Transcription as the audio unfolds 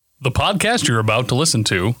The podcast you're about to listen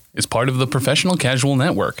to is part of the Professional Casual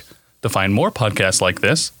Network. To find more podcasts like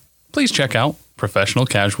this, please check out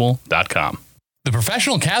professionalcasual.com. The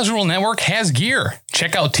Professional Casual Network has gear.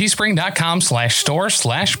 Check out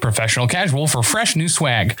teespring.com/store/professionalcasual for fresh new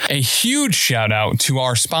swag. A huge shout out to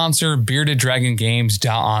our sponsor,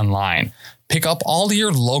 beardeddragongames.online. Pick up all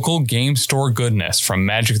your local game store goodness from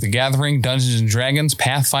Magic the Gathering, Dungeons & Dragons,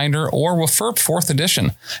 Pathfinder, or WFRP 4th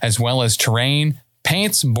Edition, as well as terrain,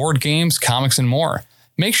 paints, board games, comics, and more.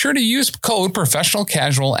 Make sure to use code Professional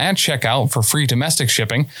Casual at checkout for free domestic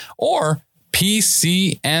shipping or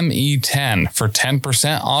PCME10 for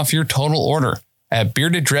 10% off your total order at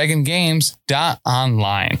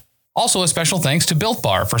beardeddragongames.online. Also, a special thanks to Built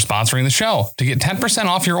Bar for sponsoring the show. To get 10%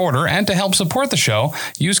 off your order and to help support the show,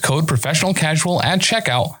 use code Professional Casual at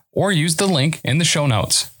checkout or use the link in the show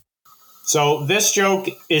notes. So this joke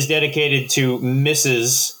is dedicated to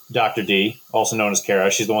Mrs. Dr. D, also known as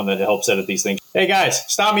Kara. She's the one that helps edit these things. Hey guys,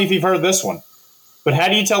 stop me if you've heard this one. But how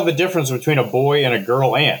do you tell the difference between a boy and a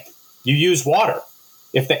girl ant? You use water.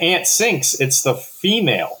 If the ant sinks, it's the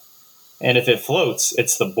female. And if it floats,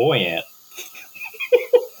 it's the boy ant.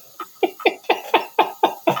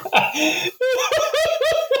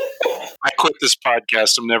 I quit this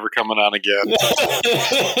podcast. I'm never coming on again.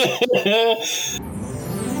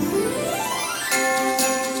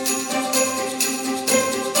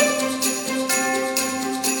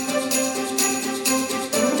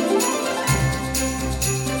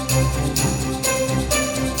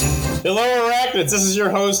 Hello, Arachnids. This is your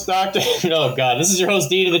host, This is your host,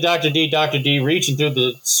 D to the Dr. D, reaching through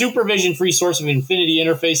the supervision-free source of infinity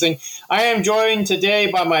interfacing. I am joined today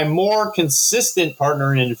by my more consistent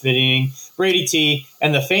partner in infinitying, Brady T,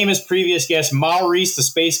 and the famous previous guest, Maurice, the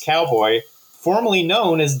space cowboy, formerly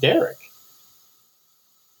known as Derek.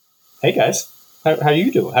 Hey, guys. How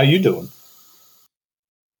you doing? How you doing?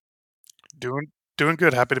 Doing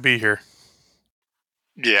good. Happy to be here.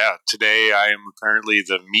 Yeah, today I am currently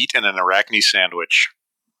the meat in an arachne sandwich.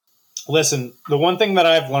 Listen, the one thing that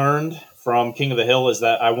I've learned from King of the Hill is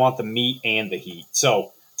that I want the meat and the heat.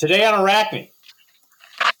 So, today on Arachne,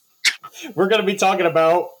 we're going to be talking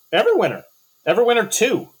about Everwinter. Everwinter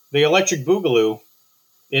 2, the Electric Boogaloo.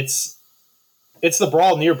 It's the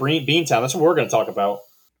brawl near Beantown. That's what we're going to talk about.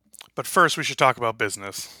 But first, we should talk about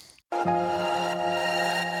business.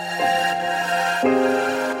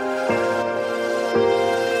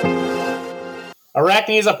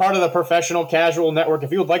 Arachne is a part of the Professional Casual Network.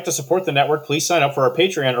 If you would like to support the network, please sign up for our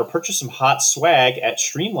Patreon or purchase some hot swag at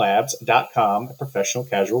streamlabs.com, Professional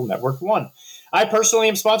Casual Network 1. I personally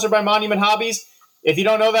am sponsored by Monument Hobbies. If you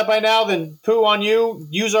don't know that by now, then poo on you.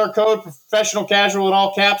 Use our code Professional Casual in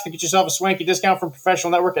all caps to get yourself a swanky discount from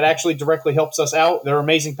Professional Network. It actually directly helps us out. They're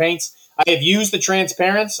amazing paints. I have used the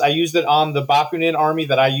Transparents. I used it on the Bakunin army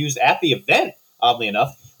that I used at the event, oddly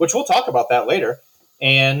enough, which we'll talk about that later.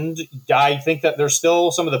 And I think that they're still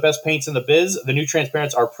some of the best paints in the biz. The new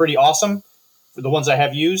Transparents are pretty awesome for the ones I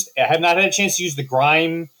have used. I have not had a chance to use the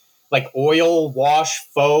grime, like oil wash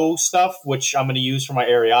faux stuff, which I'm going to use for my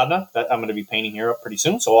Ariadna that I'm going to be painting here up pretty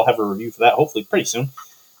soon. So I'll have a review for that hopefully pretty soon.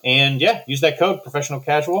 And yeah, use that code Professional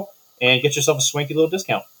Casual and get yourself a swanky little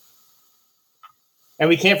discount. And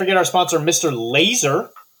we can't forget our sponsor, Mr. Laser.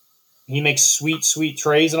 He makes sweet, sweet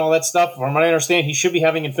trays and all that stuff. From what I understand, he should be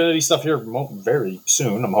having Infinity stuff here very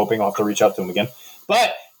soon. I'm hoping I'll have to reach out to him again.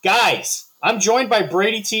 But, guys, I'm joined by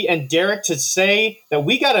Brady T and Derek to say that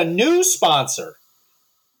we got a new sponsor.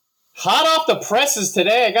 Hot off the presses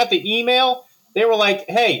today, I got the email. They were like,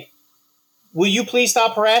 hey, will you please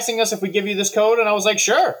stop harassing us if we give you this code? And I was like,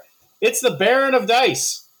 sure. It's the Baron of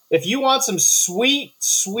Dice. If you want some sweet,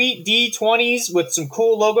 sweet D20s with some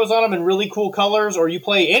cool logos on them and really cool colors, or you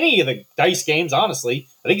play any of the dice games, honestly,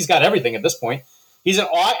 I think he's got everything at this point. He's an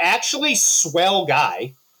actually swell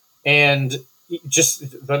guy and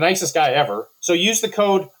just the nicest guy ever. So use the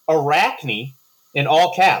code Arachne in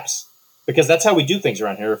all caps because that's how we do things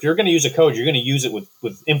around here. If you're going to use a code, you're going to use it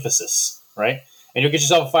with emphasis, right? And you'll get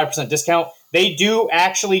yourself a 5% discount. They do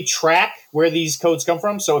actually track where these codes come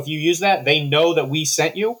from. So if you use that, they know that we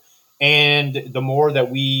sent you. And the more that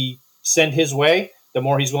we send his way, the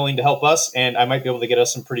more he's willing to help us. And I might be able to get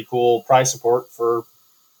us some pretty cool prize support for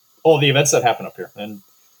all the events that happen up here and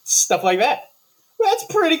stuff like that. That's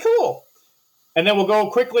pretty cool. And then we'll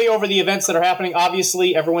go quickly over the events that are happening.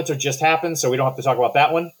 Obviously, Everwinter just happened, so we don't have to talk about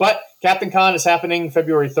that one. But Captain Con is happening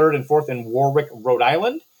February 3rd and 4th in Warwick, Rhode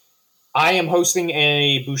Island. I am hosting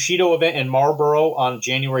a Bushido event in Marlborough on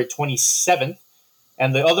January 27th.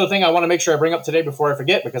 And the other thing I want to make sure I bring up today before I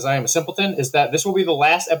forget, because I am a simpleton, is that this will be the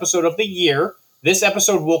last episode of the year. This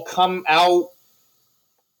episode will come out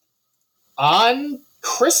on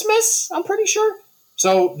Christmas, I'm pretty sure.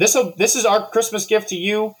 So this is our Christmas gift to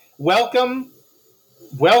you. Welcome,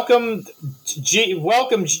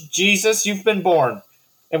 Jesus, you've been born.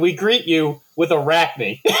 And we greet you with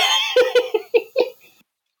Arachne.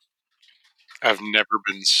 I've never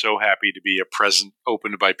been so happy to be a present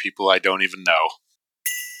opened by people I don't even know.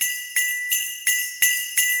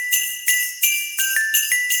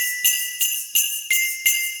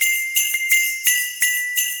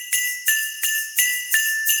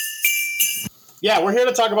 Yeah, we're here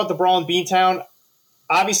to talk about the Brawl in Beantown.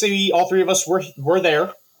 Obviously, all three of us were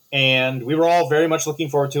there, and we were all very much looking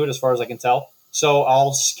forward to it, as far as I can tell. So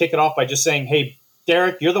I'll kick it off by just saying, hey,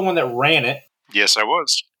 Derek, you're the one that ran it. Yes, I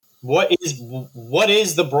was. What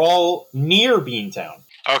is the Brawl near Beantown?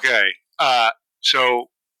 Okay, so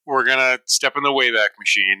we're going to step in the Wayback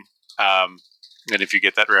Machine, and if you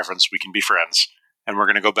get that reference, we can be friends. And we're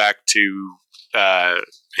going to go back to, I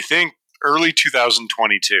think, early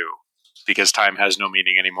 2022. Because time has no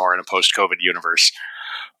meaning anymore in a post-COVID universe.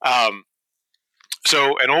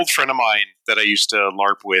 So an old friend of mine that I used to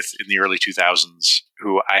LARP with in the early 2000s,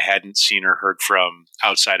 who I hadn't seen or heard from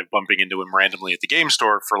outside of bumping into him randomly at the game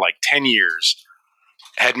store for like 10 years,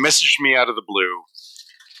 had messaged me out of the blue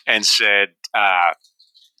and said,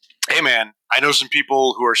 hey man, I know some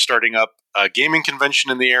people who are starting up a gaming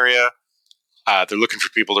convention in the area. They're looking for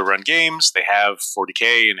people to run games. They have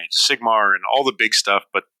 40K and Age of Sigmar and all the big stuff,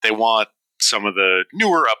 but they want some of the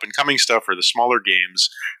newer up-and-coming stuff or the smaller games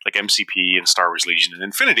like MCP and Star Wars Legion and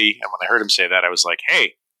Infinity. And when I heard him say that, I was like,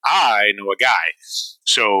 hey, I know a guy.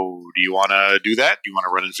 So do you want to do that? Do you want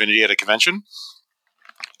to run Infinity at a convention?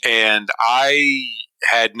 And I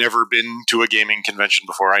had never been to a gaming convention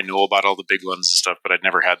before. I know about all the big ones and stuff, but I'd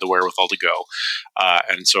never had the wherewithal to go.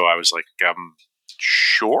 And so I was like,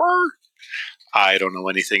 sure. I don't know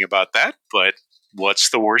anything about that, but what's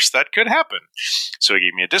the worst that could happen? So he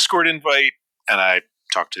gave me a Discord invite, and I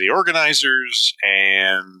talked to the organizers,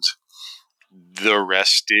 and the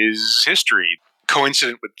rest is history.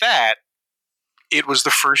 Coincident with that, it was the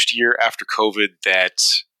first year after COVID that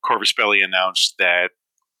Corvus Belli announced that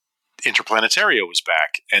Interplanetaria was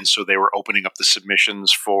back, and so they were opening up the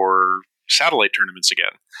submissions for satellite tournaments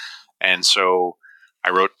again. And so I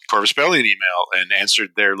wrote Corvus Belli an email and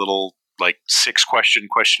answered their little 6-question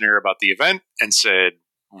questionnaire about the event and said,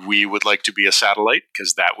 we would like to be a satellite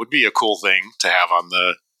because that would be a cool thing to have on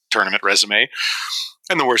the tournament resume.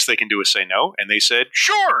 And the worst they can do is say no. And they said,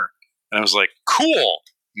 sure. And I was like, cool.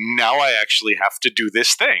 Now I actually have to do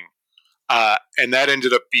this thing. And that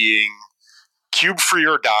ended up being Cube Free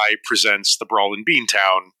or Die presents the Brawl in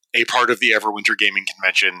Beantown, a part of the Everwinter Gaming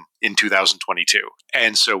Convention in 2022.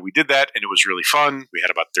 And so we did that, and it was really fun. We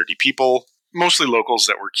had about 30 people. Mostly locals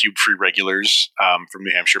that were Cube Free regulars from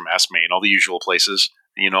New Hampshire, Mass, Maine, all the usual places.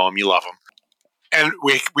 You know them, you love them. And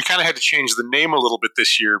we kind of had to change the name a little bit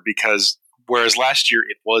this year because whereas last year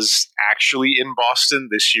it was actually in Boston,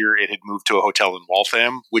 this year it had moved to a hotel in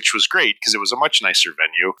Waltham, which was great because it was a much nicer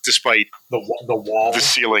venue, despite the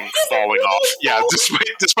ceiling falling off. Yeah,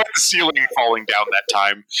 despite the ceiling falling down that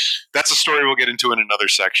time. That's a story we'll get into in another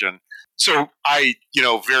section. So I,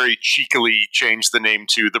 very cheekily changed the name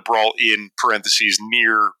to the Brawl in parentheses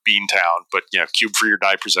near Beantown, but Cube Free or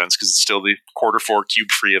Die presents because it's still the Q4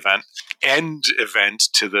 Cube Free event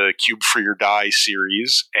to the Cube Free or Die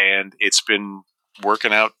series, and it's been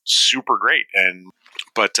working out super great.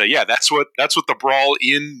 But that's what the Brawl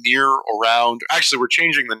in near around. Actually, we're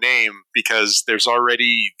changing the name because there's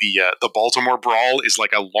already the Baltimore Brawl is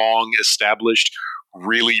like a long established,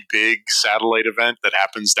 really big satellite event that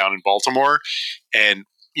happens down in Baltimore. And,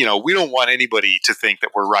 we don't want anybody to think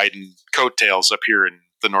that we're riding coattails up here in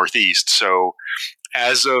the Northeast. So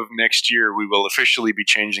as of next year, we will officially be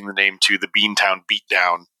changing the name to the Beantown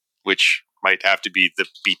Beatdown, which might have to be the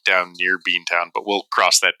Beatdown near Beantown, but we'll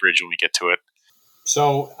cross that bridge when we get to it.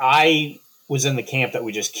 So I was in the camp that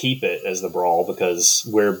we just keep it as the Brawl because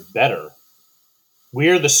we're better.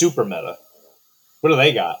 We're the super meta. What do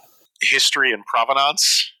they got? History and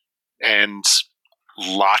provenance and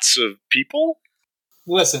lots of people.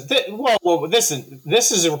 Listen,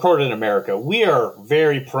 this is recorded in America. We are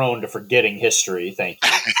very prone to forgetting history. Thank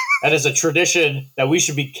you. That is a tradition that we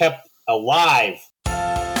should be kept alive.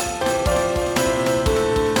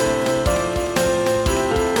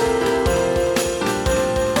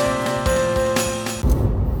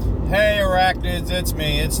 Hey Arachnids, it's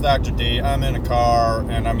me, it's Dr. D. I'm in a car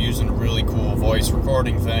and I'm using a really cool voice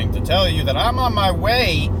recording thing to tell you that I'm on my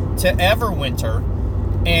way to Everwinter,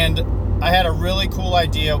 and I had a really cool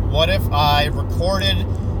idea. What if I recorded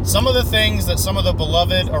some of the things that some of the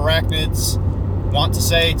beloved Arachnids want to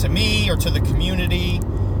say to me or to the community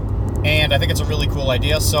And I think it's a really cool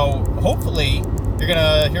idea. So hopefully you're going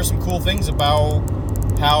to hear some cool things about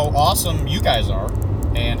how awesome you guys are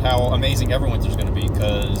and how amazing Everwinter's going to be,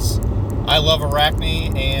 because I love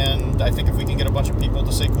Arachne, and I think if we can get a bunch of people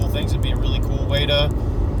to say cool things, it'd be a really cool way to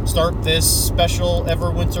start this special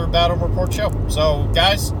Everwinter Battle Report show. So,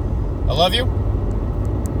 guys, I love you.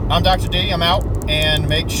 I'm Dr. D. I'm out, and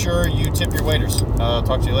make sure you tip your waiters.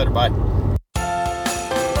 Talk to you later. Bye.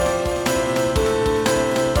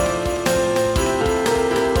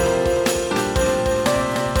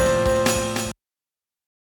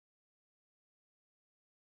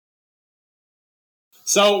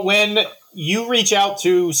 So when you reach out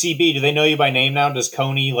to CB, do they know you by name now? Does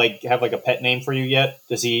Coney have a pet name for you yet?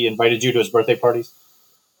 Does he invited you to his birthday parties?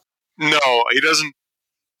 No, he doesn't.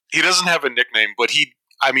 He doesn't have a nickname, but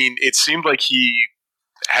it seemed like he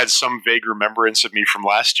had some vague remembrance of me from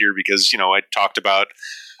last year because, I talked about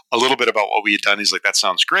a little bit about what we had done. He's like, that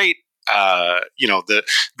sounds great.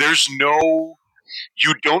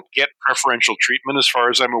 You don't get preferential treatment as far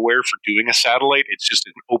as I'm aware for doing a satellite. It's just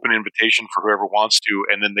an open invitation for whoever wants to,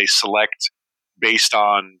 and then they select based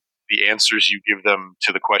on the answers you give them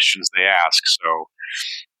to the questions they ask. So,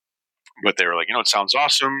 but they were like, it sounds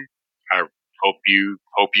awesome. I hope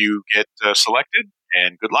you get selected,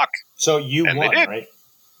 and good luck. So you and won, right?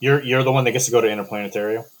 You're the one that gets to go to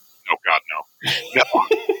Interplanetarium? Oh, God, no.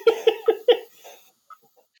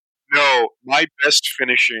 No, my best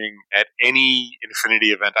finishing at any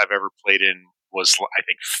Infinity event I've ever played in was, I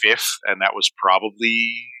think, 5th, and that was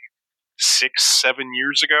probably 6-7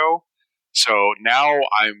 years ago. So now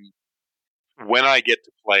when I get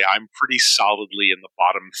to play, I'm pretty solidly in the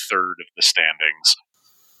bottom third of the standings.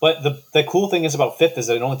 But the cool thing is about 5th is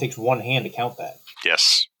that it only takes one hand to count that.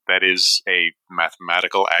 Yes, that is a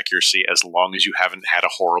mathematical accuracy as long as you haven't had a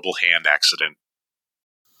horrible hand accident.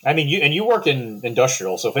 I mean, you work in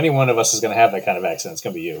industrial, so if any one of us is going to have that kind of accident, it's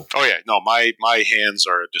going to be you. Oh, yeah. No, my hands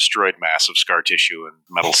are a destroyed mass of scar tissue and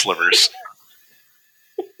metal slivers.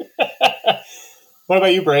 What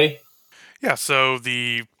about you, Brady? Yeah, so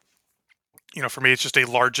for me, it's just a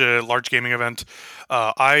large gaming event.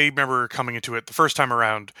 I remember coming into it the first time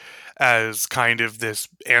around as kind of this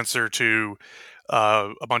answer to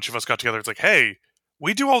a bunch of us got together. It's like, hey,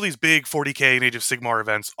 we do all these big 40K and Age of Sigmar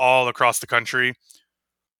events all across the country.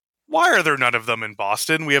 Why are there none of them in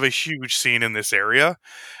Boston? We have a huge scene in this area.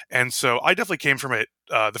 And so I definitely came from it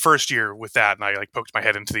the first year with that, and I poked my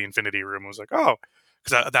head into the Infinity room and was like, oh,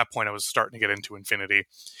 because at that point I was starting to get into Infinity.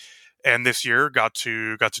 And this year got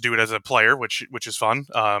to do it as a player, which is fun,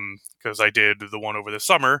 because I did the one over the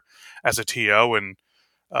summer as a TO, and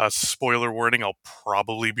spoiler warning, I'll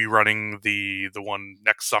probably be running the one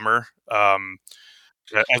next summer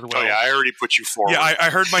as well. Oh yeah, I already put you forward. Yeah, I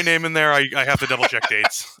heard my name in there. I have to double check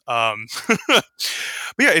dates. But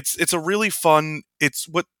yeah, it's a really fun. It's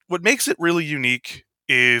what makes it really unique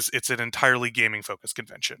is it's an entirely gaming focused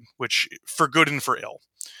convention, which for good and for ill.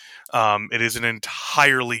 It is an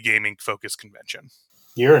entirely gaming-focused convention.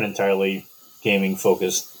 You're an entirely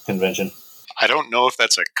gaming-focused convention. I don't know if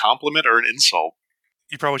that's a compliment or an insult.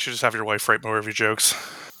 You probably should just have your wife write more of your jokes.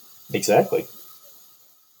 Exactly.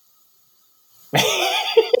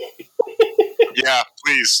 Yeah,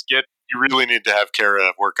 please you really need to have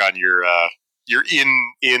Kara work on your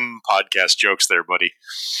in podcast jokes there, buddy.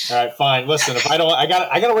 All right, fine. Listen, if I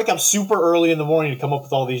gotta wake up super early in the morning to come up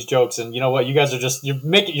with all these jokes, and you know what? You guys are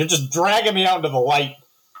you're just dragging me out into the light.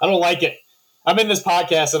 I don't like it. I'm in this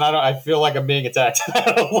podcast, and I feel like I'm being attacked.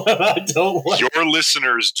 I don't like your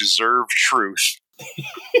listeners deserve truth.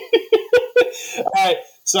 All right,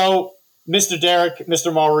 so Mr. Derek,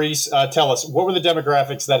 Mr. Maurice, tell us, what were the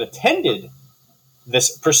demographics that attended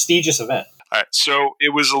this prestigious event? All right, so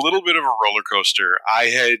it was a little bit of a roller coaster. I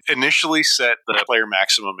had initially set the player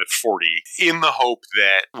maximum at 40 in the hope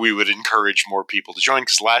that we would encourage more people to join,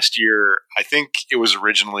 because last year, I think it was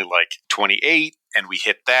originally like 28, and we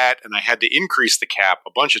hit that, and I had to increase the cap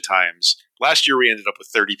a bunch of times. Last year, we ended up with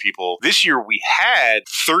 30 people. This year, we had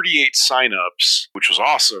 38 signups, which was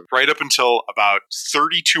awesome, right up until about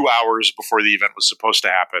 32 hours before the event was supposed to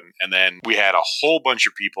happen. And then we had a whole bunch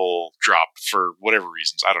of people drop for whatever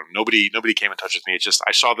reasons. I don't know. Nobody came in touch with me. It's just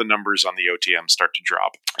I saw the numbers on the OTM start to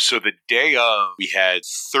drop. So the day of, we had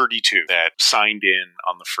 32 that signed in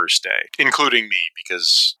on the first day, including me,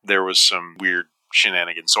 because there was some weird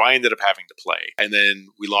shenanigans. So I ended up having to play. And then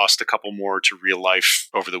we lost a couple more to real life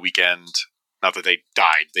over the weekend. Not that they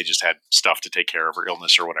died. They just had stuff to take care of or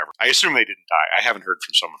illness or whatever. I assume they didn't die. I haven't heard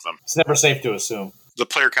from some of them. It's never safe to assume. The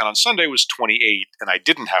player count on Sunday was 28, and I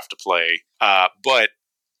didn't have to play. But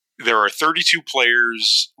There are 32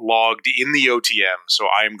 players logged in the OTM, so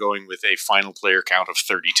I am going with a final player count of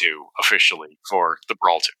 32 officially for the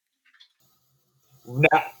Brawl 2.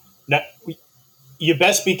 Now, you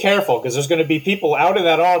best be careful because there's going to be people out in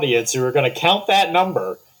that audience who are going to count that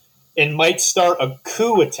number and might start a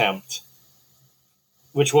coup attempt,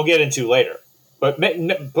 which we'll get into later. But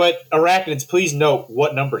Arachnids, please note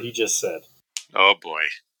what number he just said. Oh, boy.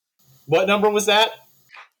 What number was that?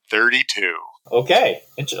 32. Okay.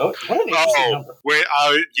 What an interesting number. Wait,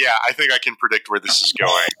 yeah, I think I can predict where this is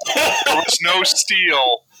going. There was no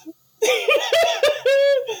steal.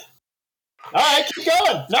 All right, keep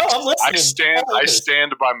going. No, I'm listening. I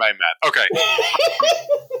stand by my math. Okay.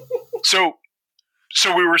 So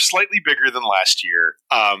we were slightly bigger than last year.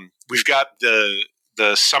 We've got the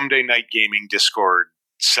Someday Night Gaming Discord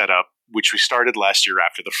set up, which we started last year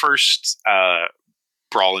after the first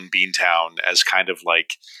Brawl in Beantown as kind of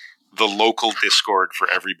like the local Discord for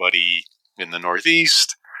everybody in the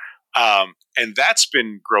Northeast. And that's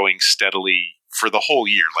been growing steadily for the whole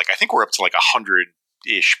year. Like, I think we're up to like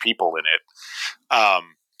 100-ish people in it,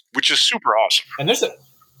 which is super awesome. And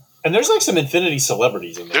there's like some Infinity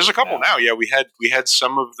celebrities in there. There's a couple now. Yeah, we had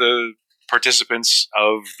some of the participants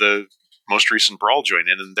of the most recent Brawl join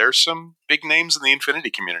in, and there's some big names in the Infinity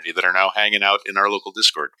community that are now hanging out in our local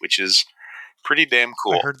Discord, which is pretty damn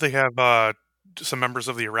cool. I heard they have some members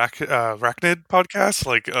of the Arachnid podcast,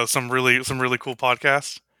 like some really cool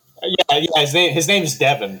podcasts. Yeah. His name's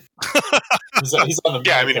Devin. He's on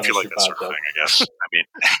the I mean, if you like that sort of thing, I guess. I mean,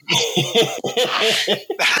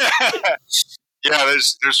 yeah,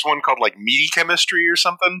 there's one called like Meaty Chemistry or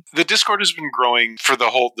something. The Discord has been growing for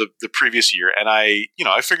the previous year, and I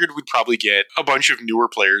figured we'd probably get a bunch of newer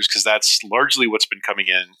players because that's largely what's been coming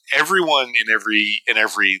in. Everyone in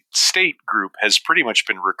every state group has pretty much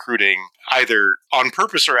been recruiting either on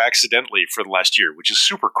purpose or accidentally for the last year, which is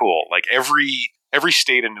super cool. Like every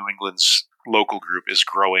state in New England's local group is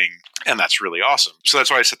growing, and that's really awesome. So that's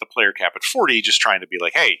why I set the player cap at 40, just trying to be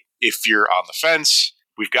like, hey, if you're on the fence,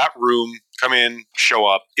 we've got room, come in, show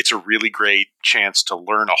up. It's a really great chance to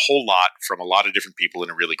learn a whole lot from a lot of different people in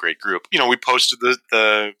a really great group. You know, we posted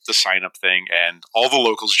the sign up thing, and all the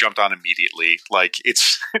locals jumped on immediately. Like, it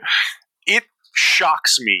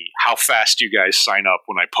shocks me how fast you guys sign up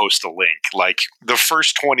when I post a link. Like, the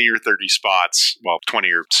first 20 or 30 spots, well,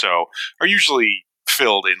 20 or so, are usually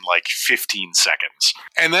filled in like 15 seconds.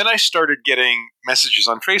 And then I started getting messages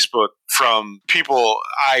on Facebook from people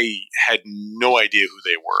I had no idea who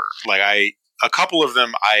they were. Like, a couple of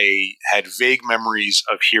them I had vague memories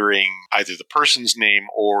of hearing either the person's name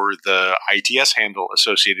or the ITS handle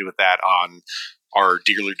associated with that on our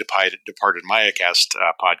dearly departed Mayacast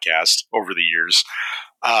podcast over the years.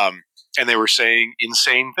 And they were saying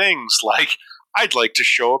insane things like, I'd like to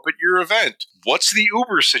show up at your event. What's the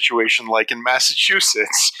Uber situation like in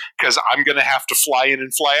Massachusetts? Because I'm going to have to fly in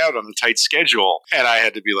and fly out on a tight schedule. And I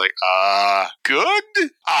had to be like,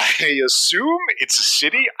 good? I assume it's a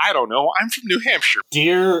city? I don't know. I'm from New Hampshire.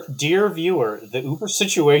 Dear viewer, the Uber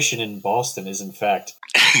situation in Boston is in fact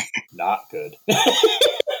not good.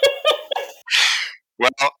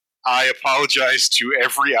 Well, I apologize to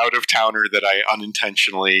every out-of-towner that I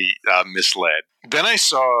unintentionally misled. Then I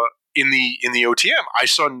saw in the OTM, I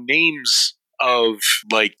saw names of,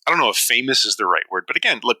 like, I don't know if famous is the right word, but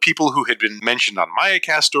again, like people who had been mentioned on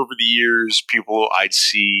Mayacast over the years, people I'd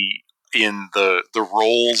see in the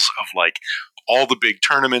roles of like all the big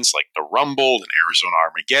tournaments like the Rumble and Arizona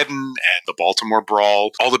Armageddon and the Baltimore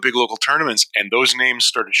Brawl, all the big local tournaments, and those names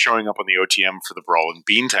started showing up on the OTM for the Brawl in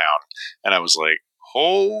Beantown. And I was like,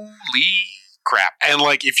 holy crap. And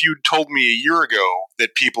like, if you'd told me a year ago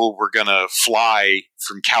that people were going to fly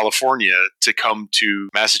from California to come to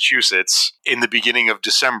Massachusetts in the beginning of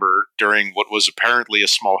December during what was apparently a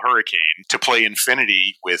small hurricane to play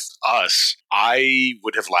Infinity with us, I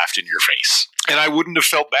would have laughed in your face. And I wouldn't have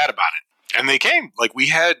felt bad about it. And they came. Like, we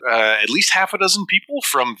had at least half a dozen people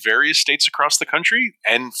from various states across the country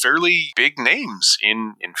and fairly big names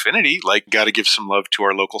in Infinity. Like, got to give some love to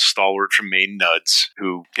our local stalwart from Maine, Nuds,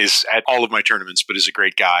 who is at all of my tournaments, but is a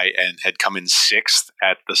great guy and had come in 6th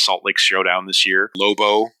at the Salt Lake Showdown this year.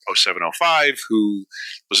 Lobo 0705, who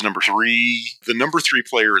was the number 3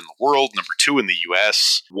 player in the world, number 2 in the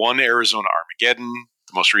U.S., won Arizona Armageddon,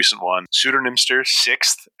 the most recent one. Pseudonymster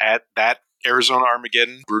 6th at that Arizona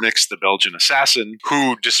Armageddon. Brunix, the Belgian assassin,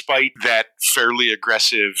 who, despite that fairly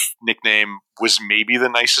aggressive nickname, was maybe the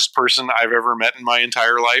nicest person I've ever met in my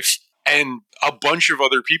entire life. And a bunch of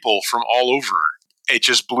other people from all over. it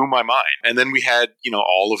just blew my mind. And then we had,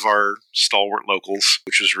 all of our stalwart locals,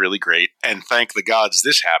 which was really great. And thank the gods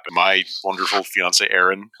this happened. My wonderful fiance,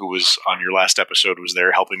 Erin, who was on your last episode, was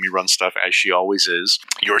there helping me run stuff as she always is.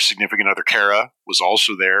 Your significant other, Kara, was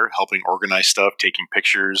also there helping organize stuff, taking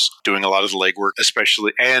pictures, doing a lot of the legwork,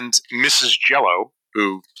 especially. And Mrs. Jello,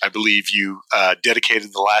 who I believe you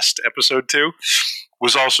dedicated the last episode to,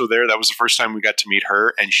 was also there. That was the first time we got to meet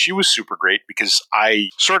her, and she was super great because I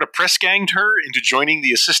sort of press ganged her into joining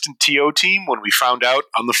the assistant TO team when we found out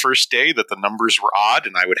on the first day that the numbers were odd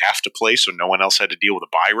and I would have to play so no one else had to deal with a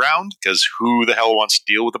bye round, because who the hell wants to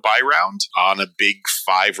deal with a bye round on a big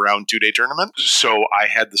 5-round 2-day tournament? So I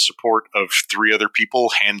had the support of 3 other people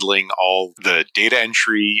handling all the data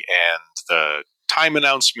entry and the time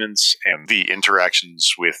announcements and the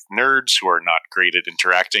interactions with nerds who are not great at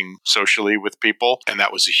interacting socially with people. And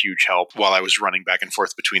that was a huge help while I was running back and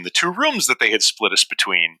forth between the 2 rooms that they had split us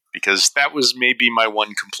between, because that was maybe my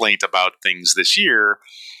one complaint about things this year,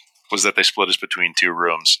 was that they split us between 2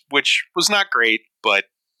 rooms, which was not great, but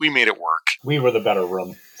we made it work. We were the better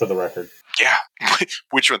room, for the record. Yeah.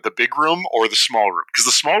 Which one, the big room or the small room? Because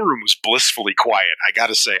the small room was blissfully quiet. I got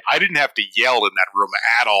to say, I didn't have to yell in that room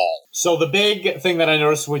at all. So the big thing that I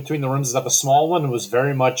noticed between the rooms is that the small one was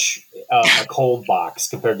very much a cold box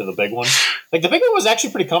compared to the big one. Like, the big one was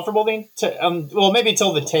actually pretty comfortable. Maybe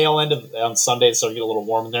until the tail end on Sunday, it started to get a little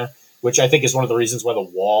warm in there, which I think is one of the reasons why the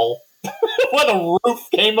wall, why the roof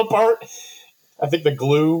came apart. I think the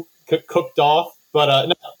glue cooked off. But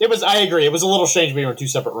no, I agree. It was a little strange we were in 2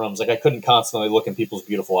 separate rooms. Like, I couldn't constantly look in people's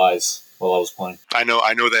beautiful eyes while I was playing. I know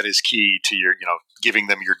that is key to your, giving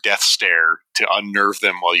them your death stare to unnerve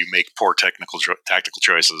them while you make poor tactical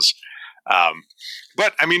choices.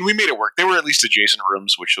 But I mean, we made it work. They were at least adjacent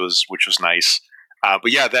rooms, which was nice.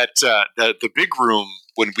 But yeah, that the big room,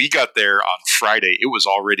 when we got there on Friday, it was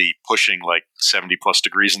already pushing like 70 plus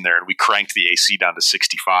degrees in there, and we cranked the AC down to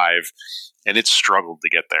 65, and it struggled to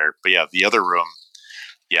get there. But yeah, the other room,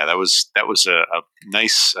 yeah, that was a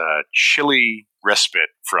nice chilly respite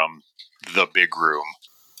from the big room.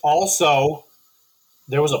 Also,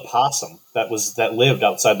 there was a possum that lived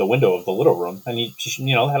outside the window of the little room, and he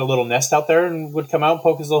had a little nest out there and would come out and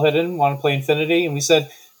poke his little head in, want to play Infinity, and we said,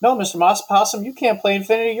 "No, Mr. Possum, you can't play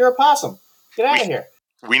Infinity. You're a possum. Get out of here."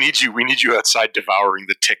 We need you outside devouring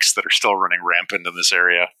the ticks that are still running rampant in this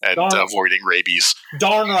area and avoiding rabies.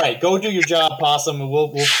 Darn right. Go do your job, Possum, and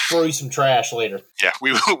we'll throw you some trash later. Yeah,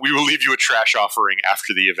 we will leave you a trash offering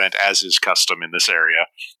after the event, as is custom in this area.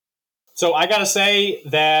 So I got to say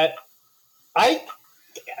that it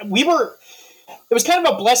was kind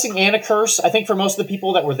of a blessing and a curse. I think for most of the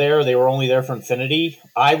people that were there, they were only there for Infinity.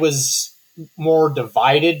 I was more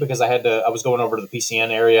divided because I was going over to the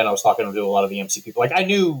PCN area and I was talking to a lot of the MC people. Like, I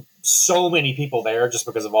knew so many people there just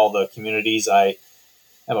because of all the communities I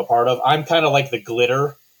am a part of. I'm kind of like the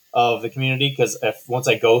glitter of the community, because once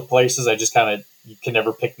I go places, I just you can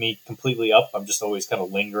never pick me completely up. I'm just always kind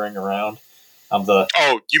of lingering around.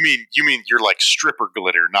 Oh, you mean you're like stripper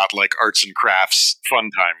glitter, not like arts and crafts fun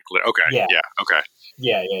time glitter. Okay. Yeah. Okay.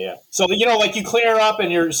 Yeah. So, like, you clear up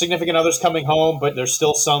and your significant other's coming home, but there's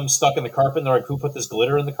still some stuck in the carpet, and they're like, "Who put this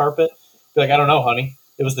glitter in the carpet?" Be like, "I don't know, honey.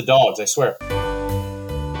 It was the dogs, I swear."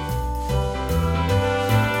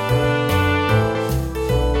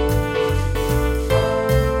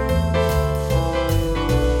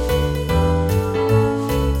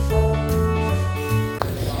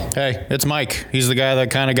 Hey, it's Mike. He's the guy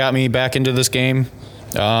that kind of got me back into this game.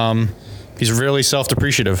 He's really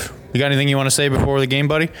self-depreciative. You got anything you want to say before the game,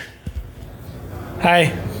 buddy? Hi.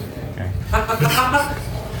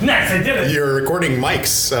 Nice, I did it. You're recording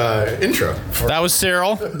Mike's intro. That was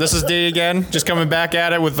Cyril. This is D again. Just coming back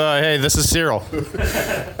at it with, hey, this is Cyril.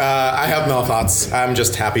 I have no thoughts. I'm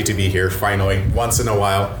just happy to be here finally. Once in a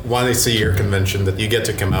while, once a year convention that you get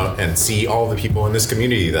to come out and see all the people in this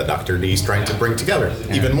community that Dr. D is trying to bring together,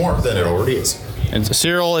 even more than it already is. And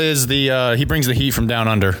Cyril is he brings the heat from down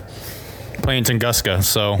under, playing Tunguska,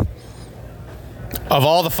 so... Of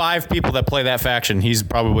all the 5 people that play that faction, he's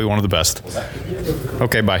probably one of the best.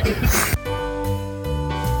 Okay, bye.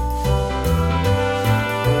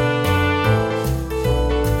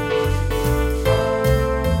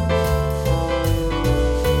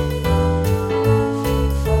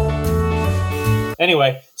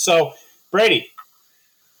 Anyway, so, Brady,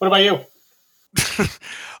 what about you?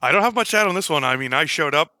 I don't have much to add on this one. I mean, I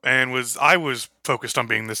showed up and I was focused on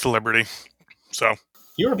being the celebrity. So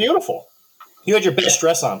you were beautiful. You had your best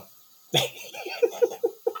dress on.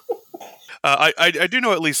 I do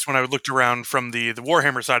know, at least when I looked around from the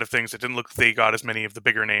Warhammer side of things, it didn't look like they got as many of the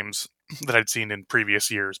bigger names that I'd seen in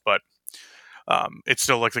previous years. But it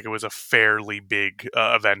still looked like it was a fairly big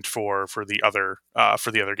event for the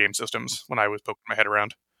other game systems when I was poking my head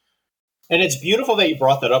around. And it's beautiful that you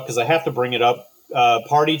brought that up because I have to bring it up.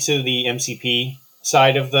 Party to the MCP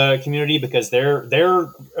side of the community because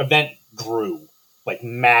their event grew like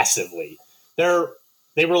massively.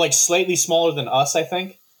 They were like slightly smaller than us, I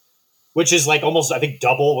think, which is like almost I think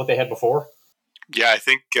double what they had before. Yeah, I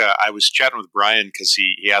think I was chatting with Brian because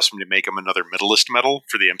he asked me to make him another medalist medal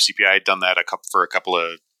for the MCP. I had done that a couple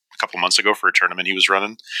of months ago for a tournament he was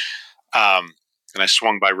running, and I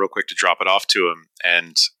swung by real quick to drop it off to him.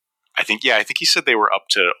 And I think he said they were up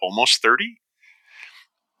to almost 30,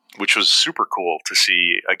 which was super cool to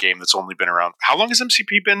see a game that's only been around. How long has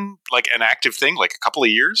MCP been like an active thing? Like a couple of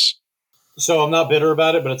years? So I'm not bitter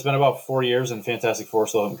about it, but it's been about 4 years, and Fantastic Four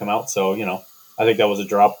still haven't come out. So I think that was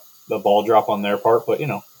a ball drop on their part. But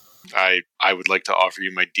I would like to offer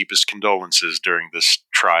you my deepest condolences during this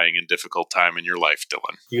trying and difficult time in your life,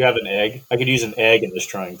 Dylan. You have an egg. I could use an egg in this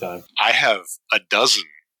trying time. I have a dozen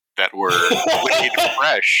that were laid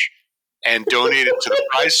fresh and donated to the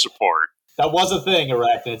prize support. That was a thing,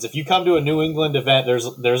 Arachnids. If you come to a New England event,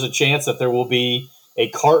 there's a chance that there will be a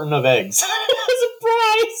carton of eggs as a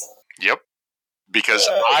prize. Yep. Because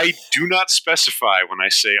I do not specify when I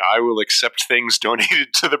say I will accept things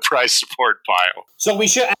donated to the prize support pile. So we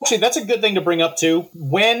should actually, that's a good thing to bring up too.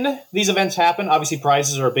 When these events happen, obviously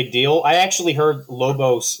prizes are a big deal. I actually heard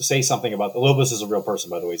Lobos say something about Lobos is a real person,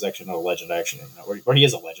 by the way. He's actually not a legend, actually. Or he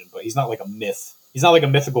is a legend, but he's not like a myth. He's not like a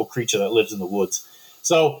mythical creature that lives in the woods.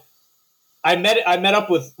 So I met up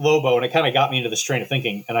with Lobo, and it kind of got me into this train of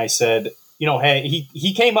thinking. And I said, hey,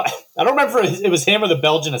 he came up. I don't remember if it was him or the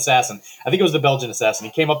Belgian assassin. I think it was the Belgian assassin.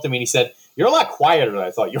 He came up to me and he said, "You're a lot quieter than I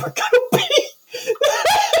thought you were going to be."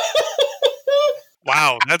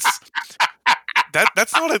 Wow, that's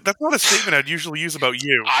not a statement I'd usually use about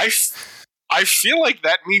you. I feel like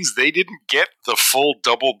that means they didn't get the full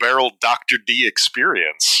double-barreled Dr. D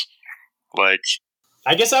experience. Like,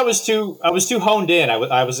 I guess I was too honed in. I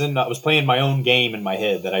was playing my own game in my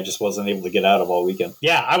head that I just wasn't able to get out of all weekend.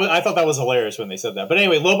 Yeah, I thought that was hilarious when they said that. But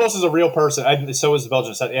anyway, Lobos is a real person. So is the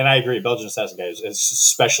Belgian assassin, and I agree. Belgian assassin guy is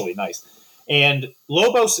especially nice. And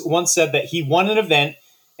Lobos once said that he won an event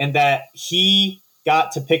and that he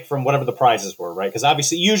got to pick from whatever the prizes were, right? Because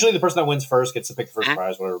obviously, usually the person that wins first gets to pick the first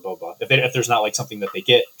prize, whatever, blah blah. If there's not like something that they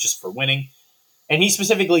get just for winning, and he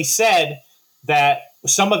specifically said that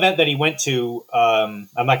some event that he went to, I'm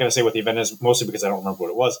not going to say what the event is, mostly because I don't remember what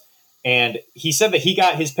it was. And he said that he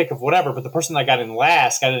got his pick of whatever, but the person that got in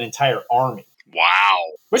last got an entire army. Wow.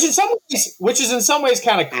 Which is in some ways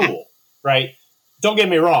kind of cool, right? Don't get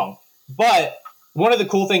me wrong. But one of the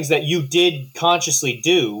cool things that you did consciously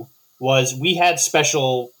do was we had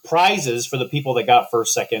special prizes for the people that got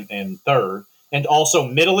first, second, and third, and also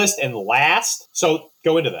middleist and last. So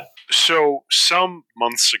go into that. So some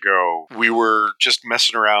months ago, we were just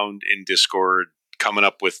messing around in Discord, coming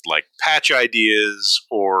up with like patch ideas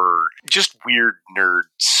or just weird nerd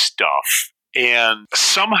stuff. And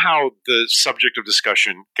somehow the subject of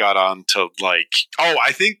discussion got on to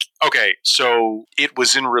so it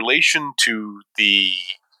was in relation to the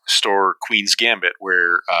store Queen's Gambit,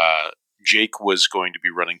 where Jake was going to be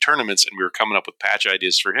running tournaments, and we were coming up with patch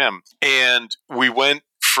ideas for him. And we went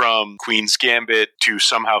from Queen's Gambit to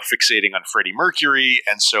somehow fixating on Freddie Mercury,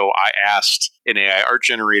 and so I asked an AI art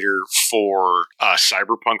generator for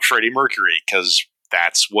Cyberpunk Freddie Mercury, because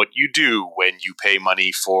that's what you do when you pay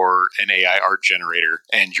money for an AI art generator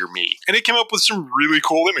and you're me. And it came up with some really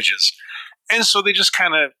cool images. And so they just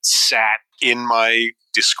kind of sat in my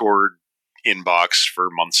Discord inbox for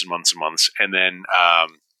months and months and months. And then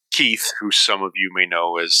Keith, who some of you may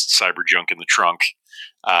know as Cyberjunk in the Trunk,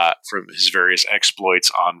 from his various exploits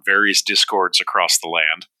on various Discords across the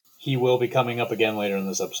land. He will be coming up again later in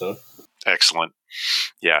this episode. Excellent.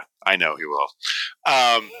 Yeah, I know he will.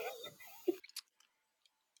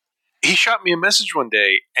 He shot me a message one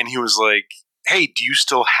day, and he was like, "Hey, do you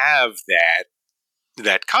still have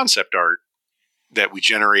that concept art that we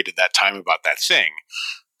generated that time about that thing?"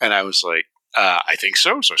 And I was like, I think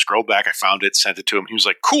so. So I scrolled back, I found it, sent it to him. He was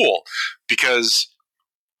like, "Cool," because,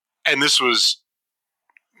 and this was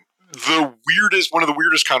one of the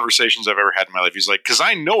weirdest conversations I've ever had in my life. He's like, "Because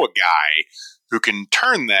I know a guy who can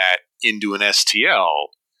turn that into an STL,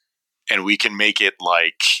 and we can make it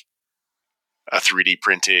like a 3D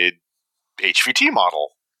printed HVT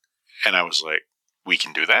model." And I was like, "We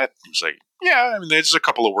can do that?" He was like, "Yeah, I mean, there's a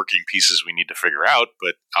couple of working pieces we need to figure out,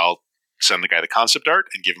 but I'll send the guy the concept art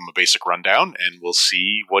and give him a basic rundown, and we'll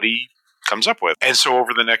see what he comes up with. And so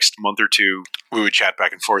over the next month or two, we would chat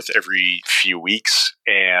back and forth every few weeks.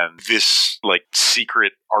 And this like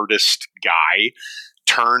secret artist guy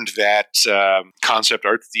turned that concept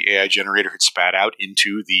art that the AI generator had spat out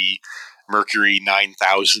into the Mercury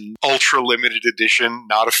 9000 ultra limited edition,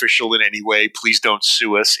 not official in any way, please don't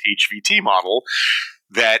sue us, HVT model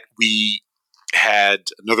that we had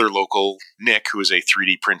another local, Nick, who is a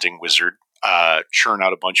 3D printing wizard, churn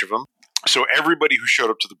out a bunch of them. So everybody who showed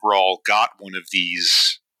up to the brawl got one of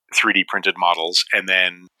these 3D printed models. And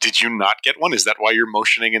then, did you not get one? Is that why you're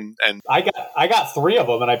motioning? And I got 3 of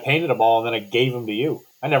them, and I painted them all, and then I gave them to you.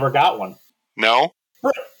 I never got one. No?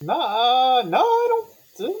 No, I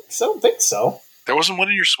don't think so. There wasn't one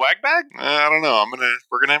in your swag bag? I don't know.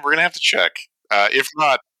 We're gonna have to check. If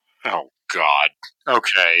not, oh God.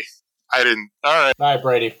 Okay. I didn't. All right,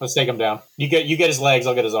 Brady. Let's take him down. You get his legs.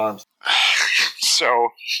 I'll get his arms. So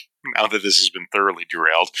now that this has been thoroughly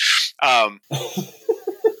derailed,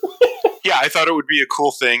 yeah, I thought it would be a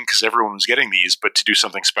cool thing because everyone was getting these, but to do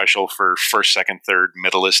something special for first, second, third,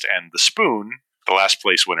 medalist, and the spoon, the last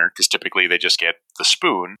place winner, because typically they just get the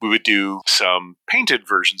spoon, we would do some painted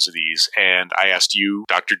versions of these. And I asked you,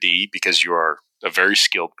 Dr. D, because you are a very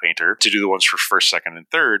skilled painter, to do the ones for first, second, and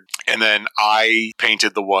third. And then I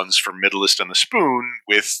painted the ones for medalist and the spoon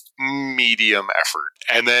with medium effort.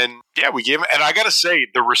 And then, yeah, we gave them, and I gotta say,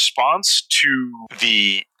 the response to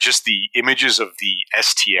the images of the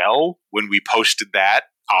STL when we posted that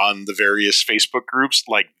on the various Facebook groups,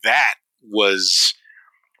 like that was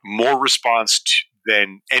more response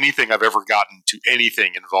than anything I've ever gotten to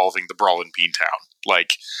anything involving the Brawl in Beantown.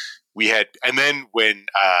 Like, we had, and then when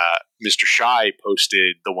Mr. Shy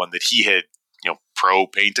posted the one that he had, pro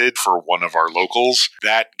painted for one of our locals,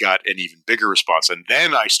 that got an even bigger response. And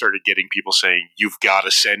then I started getting people saying, "You've got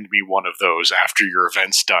to send me one of those after your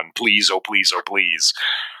event's done, please, oh please, oh please."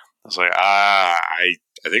 I was like, I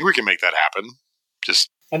think we can make that happen.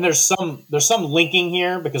 And there's some linking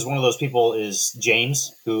here because one of those people is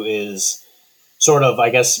James, who is sort of,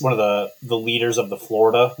 I guess, one of the leaders of the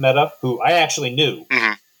Florida meta, who I actually knew.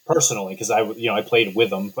 Mm-hmm. Personally, because I played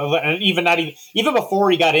with him, and even before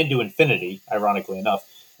he got into Infinity, ironically enough.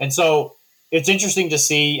 And so it's interesting to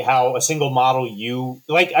see how a single model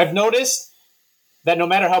I've noticed that no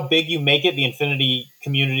matter how big you make it, the Infinity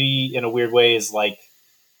community in a weird way is like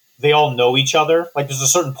they all know each other. Like there's a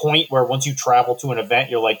certain point where once you travel to an event,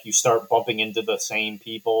 you start bumping into the same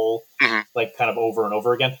people, mm-hmm. like kind of over and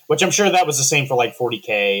over again. Which I'm sure that was the same for like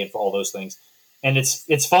 40K and for all those things. And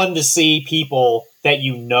it's fun to see people that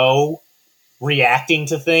reacting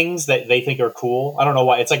to things that they think are cool. I don't know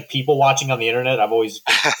why. It's like people watching on the internet. I've always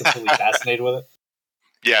been completely fascinated with it.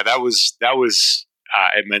 Yeah, that was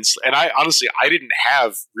immense. And I didn't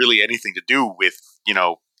have really anything to do with,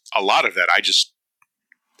 a lot of that. I just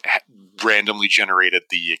randomly generated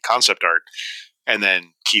the concept art, and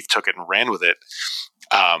then Keith took it and ran with it.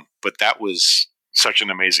 But that was such an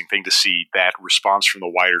amazing thing to see, that response from the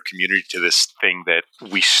wider community to this thing that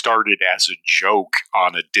we started as a joke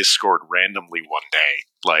on a Discord randomly one day.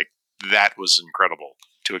 Like, that was incredible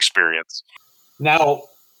to experience. Now,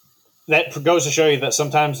 that goes to show you that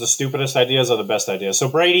sometimes the stupidest ideas are the best ideas. So,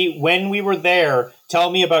 Brady, when we were there, tell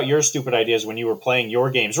me about your stupid ideas when you were playing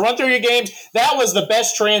your games. Run through your games. That was the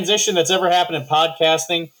best transition that's ever happened in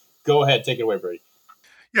podcasting. Go ahead. Take it away, Brady.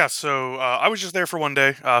 Yeah, so I was just there for one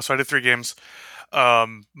day, so I did 3 games.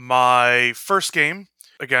 My first game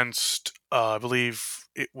against, I believe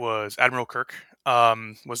it was Admiral Kirk,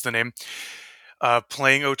 was the name,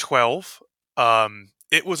 playing 012.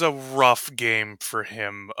 It was a rough game for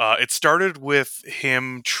him. It started with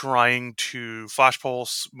him trying to flash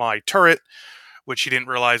pulse my turret, which he didn't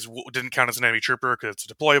realize didn't count as an enemy trooper because it's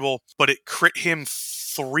deployable, but it crit him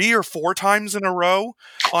 3 or 4 times in a row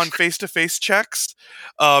on face-to-face checks.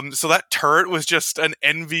 So that turret was just an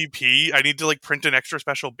MVP. I need to print an extra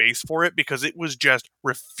special base for it because it was just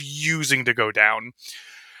refusing to go down.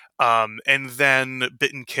 And then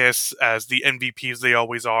Bit and Kiss, as the MVPs they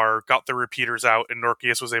always are, got the repeaters out, and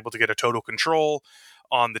Norkius was able to get a total control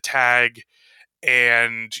on the tag.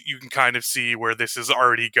 And you can kind of see where this is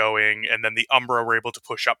already going. And then the Umbra were able to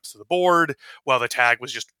push up to the board while the tag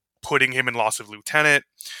was just putting him in loss of lieutenant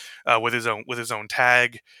with his own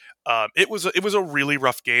tag. It was a really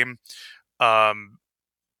rough game.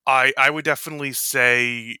 I would definitely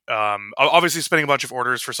say, obviously spending a bunch of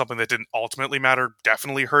orders for something that didn't ultimately matter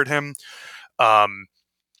definitely hurt him.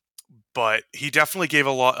 But he definitely gave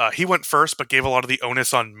a lot. He went first, but gave a lot of the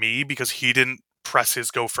onus on me because he didn't press his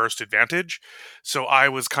go first advantage. So I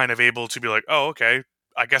was kind of able to be like, oh, okay,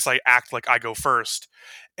 I guess I act like I go first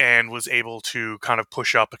and was able to kind of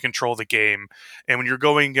push up and control the game. And when you're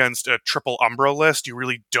going against a triple Umbra list, you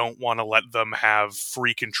really don't want to let them have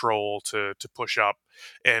free control to push up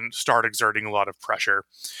and start exerting a lot of pressure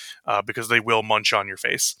because they will munch on your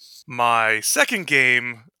face. My second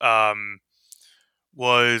game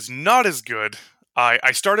was not as good.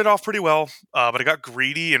 I started off pretty well, but I got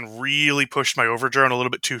greedy and really pushed my overdrone a little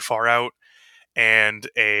bit too far out, and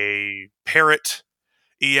a parrot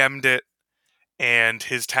EM'd it, and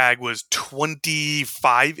his tag was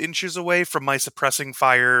 25 inches away from my suppressing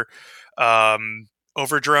fire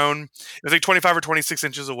overdrone. It was like 25 or 26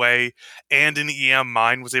 inches away, and an EM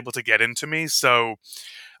mine was able to get into me, so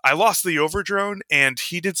I lost the overdrone, and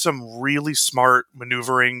he did some really smart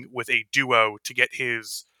maneuvering with a duo to get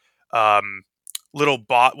his little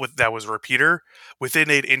bot that was a repeater within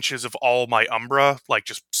 8 inches of all my Umbra, like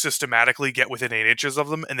just systematically get within 8 inches of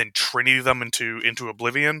them and then trinity them into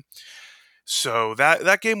oblivion. So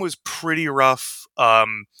that game was pretty rough.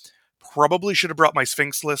 Probably should have brought my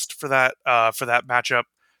Sphinx list for that matchup,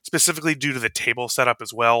 specifically due to the table setup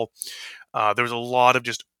as well. There was a lot of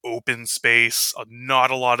just open space,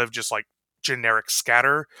 not a lot of just like generic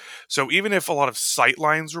scatter. So even if a lot of sight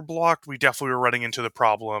lines were blocked, we definitely were running into the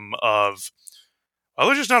problem of, well,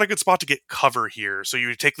 there's just not a good spot to get cover here. So you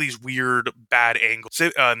would take these weird, bad angles.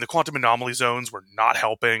 And the quantum anomaly zones were not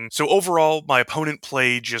helping. So overall, my opponent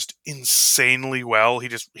played just insanely well.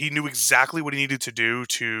 He knew exactly what he needed to do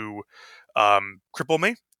to cripple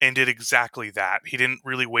me, and did exactly that. He didn't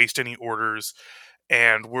really waste any orders,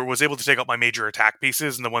 and was able to take out my major attack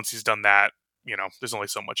pieces. And then once he's done that, there's only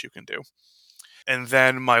so much you can do. And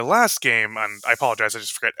then my last game, and I apologize, I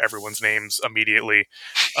just forget everyone's names immediately.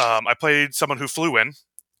 I played someone who flew in.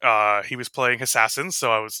 He was playing Assassins,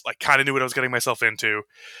 so I was like, kind of knew what I was getting myself into.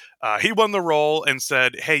 He won the role and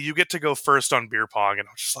said, "Hey, you get to go first on beer pong," and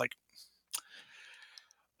I was just like,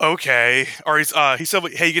 okay. Or he said,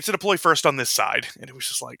 "Hey, you get to deploy first on this side," and it was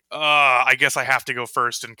just like, I guess I have to go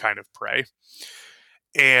first and kind of pray.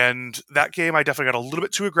 And that game, I definitely got a little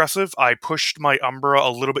bit too aggressive. I pushed my Umbra a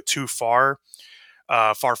little bit too far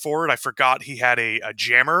forward. I forgot he had a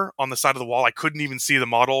jammer on the side of the wall. I couldn't even see the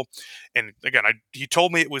model. And again, he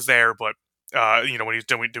told me it was there, but when he's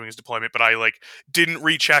doing his deployment, but I didn't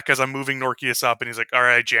recheck as I'm moving Norkius up, and he's like, "All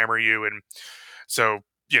right, jammer you." And so,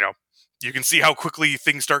 you can see how quickly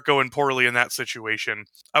things start going poorly in that situation.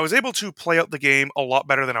 I was able to play out the game a lot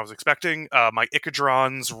better than I was expecting. My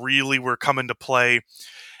Icadrons really were coming to play.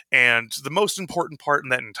 And the most important part in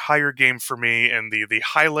that entire game for me, and the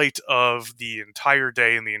highlight of the entire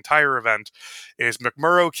day and the entire event, is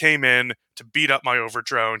McMurrow came in to beat up my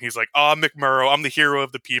Overdrone. He's like, McMurrow, I'm the hero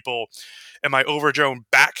of the people. And my Overdrone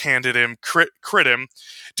backhanded him, crit him,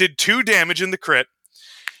 did 2 damage in the crit.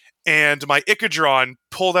 And my Icadron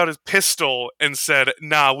pulled out his pistol and said,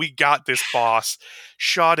 "Nah, we got this, boss."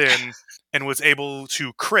 Shot in and was able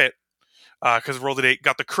to crit, because rolled an 8,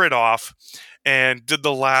 got the crit off, and did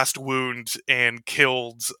the last wound and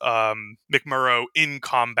killed McMurrow in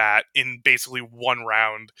combat in basically 1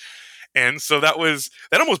 round. And so that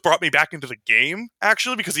almost brought me back into the game,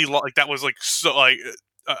 actually, because that was so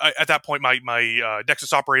at that point my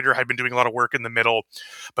Nexus operator had been doing a lot of work in the middle,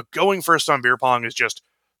 but going first on beer pong is just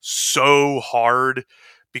so hard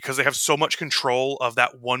because they have so much control of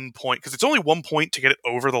that 1 point, because it's only 1 point to get it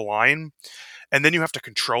over the line, and then you have to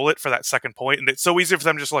control it for that second point, and it's so easy for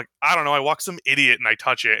them just I don't know, I walk some idiot and I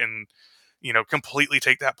touch it and completely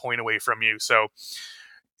take that point away from you. So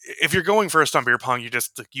if you're going first on beer pong,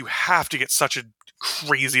 you have to get such a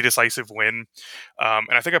crazy decisive win, and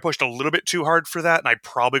I think I pushed a little bit too hard for that, and I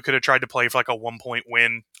probably could have tried to play for a 1 point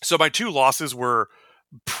win. So my 2 losses were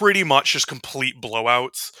pretty much just complete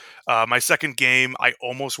blowouts. My second game, I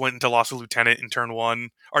almost went into Lost of Lieutenant in turn 1.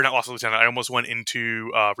 Or not Lost of Lieutenant, I almost went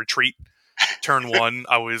into Retreat turn 1.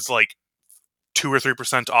 I was 2 or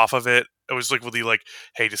 3% off of it. I was really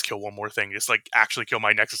hey, just kill one more thing. Just actually kill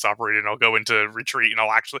my Nexus operator, and I'll go into Retreat, and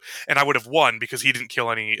I would have won because he didn't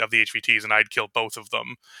kill any of the HVTs, and I'd killed both of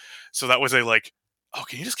them. So that was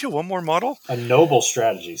can you just kill one more model? A noble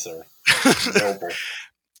strategy, sir. Noble.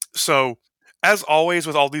 So, as always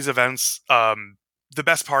with all these events, the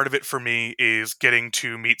best part of it for me is getting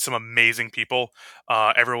to meet some amazing people.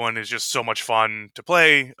 Everyone is just so much fun to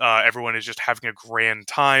play. Everyone is just having a grand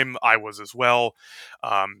time. I was as well.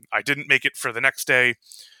 I didn't make it for the next day,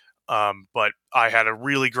 but I had a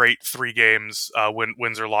really great 3 games.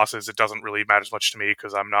 Wins or losses, it doesn't really matter as much to me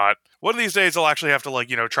because I'm not. One of these days, I'll actually have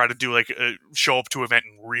to try to do show up to an event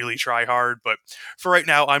and really try hard. But for right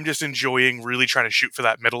now, I'm just enjoying really trying to shoot for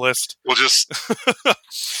that middle list. We'll just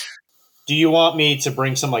Do you want me to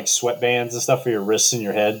bring some like sweatbands and stuff for your wrists and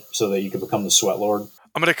your head so that you can become the sweat lord?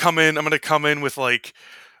 I'm gonna come in with like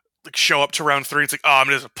show up to round 3. It's like, oh, I'm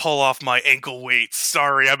gonna just pull off my ankle weights.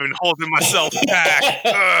 Sorry, I've been holding myself back.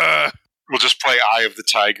 Ugh. We'll just play Eye of the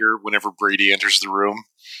Tiger whenever Brady enters the room.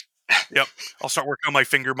 Yep, I'll start working on my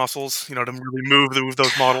finger muscles, to really move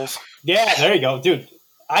those models. Yeah, there you go, dude.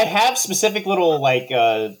 I have specific little like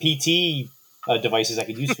PT devices I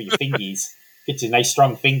could use for your fingies. Get you nice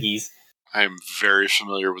strong fingies. I am very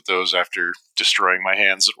familiar with those after destroying my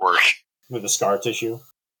hands at work. With the scar tissue.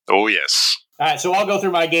 Oh, yes. All right, so I'll go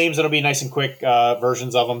through my games. It'll be nice and quick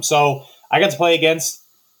versions of them. So I got to play against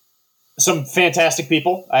some fantastic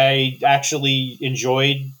people. I actually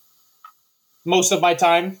enjoyed most of my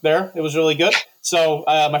time there. It was really good. So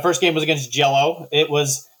my first game was against Jello. It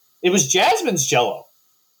was Jasmine's Jello.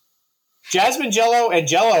 Jasmine Jello and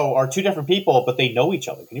Jello are two different people, but they know each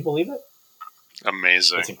other. Can you believe it?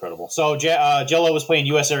 Amazing. That's incredible. So Jello was playing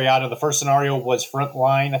US Ariada. The first scenario was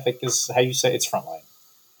Frontline, I think is how you say it. It's Frontline.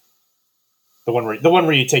 The one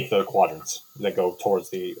where you take the quadrants that go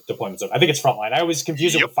towards the deployment zone. I think it's Frontline. I always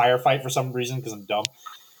confuse it with Firefight for some reason because I'm dumb.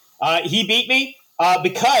 He beat me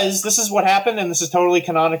because this is what happened, and this is totally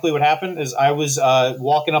canonically what happened, is I was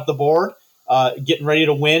walking up the board, getting ready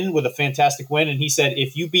to win with a fantastic win, and he said,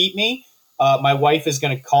 if you beat me, my wife is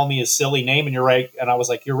going to call me a silly name, and you're right. And I was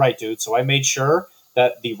like, you're right, dude. So I made sure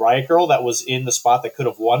that the Riot Girl that was in the spot that could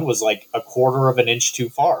have won was like a quarter of an inch too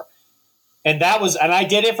far. And I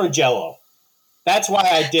did it for Jello. That's why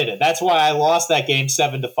I did it. That's why I lost that game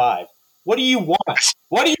 7-5. What do you want?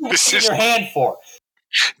 What do you want in your hand for?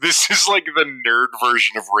 This is like the nerd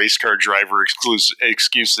version of race car driver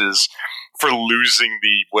excuses for losing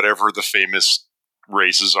the whatever the famous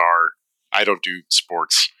races are. I don't do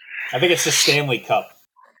sports. I think it's the Stanley Cup.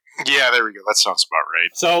 Yeah, there we go. That sounds about right.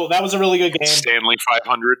 So that was a really good game. Stanley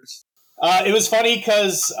 500. It was funny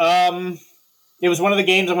because it was one of the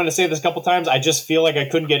games, I'm going to say this a couple times, I just feel like I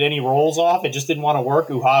couldn't get any rolls off. It just didn't want to work.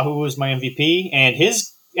 Uhahu was my MVP, and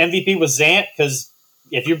his MVP was Zant, because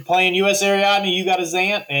if you're playing US Ariadne, you got a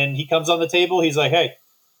Zant, and he comes on the table, he's like, hey,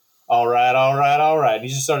 all right. And he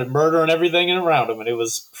just started murdering everything around him, and it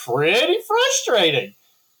was pretty frustrating.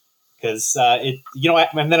 Because,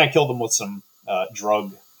 and then I killed him with some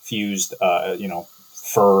drug-fused,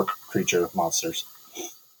 fur creature monsters.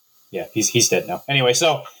 Yeah, he's dead now. Anyway,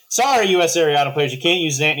 so sorry, US Ariada players, you can't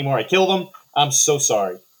use Zant anymore. I killed him. I'm so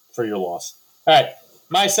sorry for your loss. All right,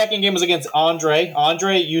 my second game was against Andre.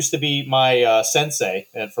 Andre used to be my sensei,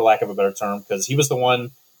 and for lack of a better term, because he was the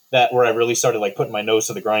one where I really started like putting my nose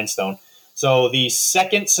to the grindstone. So the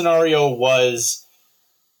second scenario was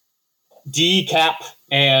decap,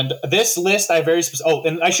 and this list I very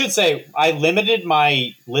and I should say I limited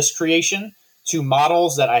my list creation to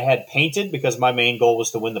models that I had painted because my main goal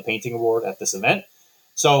was to win the painting award at this event.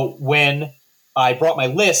 So when I brought my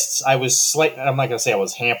lists, I was I'm not going to say I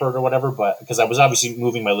was hampered or whatever, but because I was obviously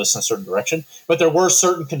moving my list in a certain direction, but there were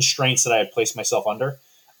certain constraints that I had placed myself under.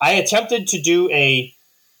 I attempted to do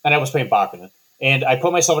and I was playing Bakunin, and I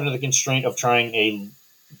put myself under the constraint of trying a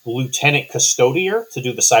Lieutenant Custodier to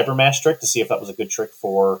do the Cybermash trick to see if that was a good trick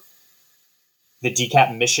for the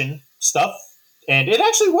decap mission stuff, and it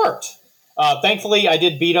actually worked. Thankfully, I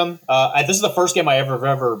did beat him. This is the first game I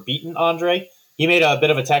ever beaten Andre. He made a bit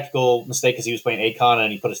of a tactical mistake because he was playing Akon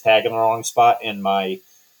and he put his tag in the wrong spot, and my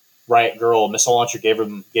Riot Girl missile launcher gave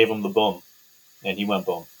him the boom, and he went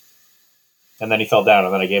boom. And then he fell down,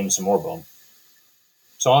 and then I gave him some more boom.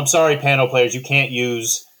 So I'm sorry, Pano players, you can't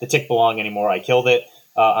use the Tick Belong anymore. I killed it.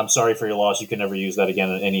 I'm sorry for your loss. You can never use that again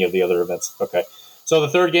in any of the other events. Okay. So the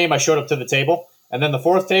third game, I showed up to the table, and then the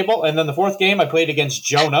fourth game, I played against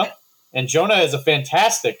Jonah. And Jonah is a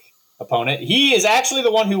fantastic opponent. He is actually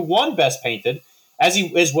the one who won Best Painted, as he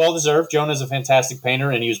is well-deserved. Jonah is a fantastic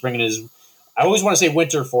painter, and he was bringing his, I always want to say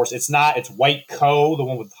Winter Force. It's not. It's White Co., the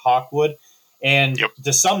one with Hawkwood. And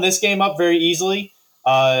to sum this game up very easily,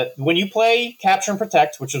 when you play Capture and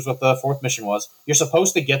Protect, which is what the fourth mission was, you're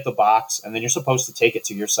supposed to get the box, and then you're supposed to take it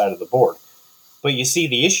to your side of the board. But you see,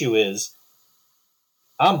 the issue is,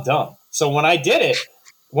 I'm dumb. So when I did it,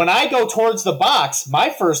 when I go towards the box, my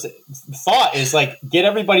first thought is like, get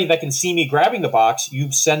everybody that can see me grabbing the box,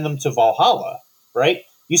 you send them to Valhalla, right?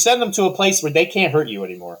 You send them to a place where they can't hurt you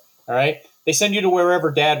anymore, all right? They send you to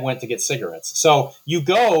wherever Dad went to get cigarettes. So you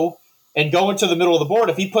go into the middle of the board.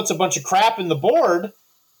 If he puts a bunch of crap in the board,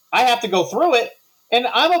 I have to go through it. And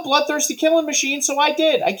I'm a bloodthirsty killing machine, so I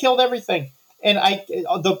did. I killed everything. And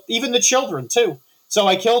even the children, too. So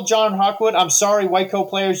I killed John Hawkwood. I'm sorry, White Coat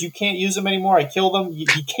players, you can't use him anymore. I killed him. He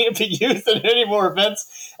can't be used in any more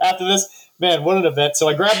events after this. Man, what an event. So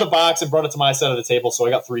I grabbed the box and brought it to my side of the table, so I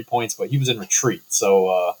got 3 points, but he was in retreat,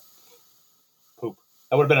 so poop.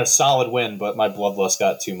 That would have been a solid win, but my bloodlust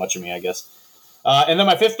got too much of me, I guess. And then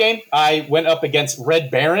my 5th game, I went up against Red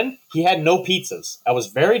Baron. He had no pizzas. I was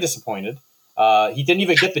very disappointed. He didn't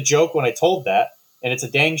even get the joke when I told that, and it's a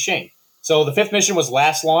dang shame. So the 5th mission was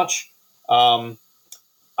Last Launch.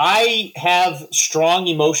 I have strong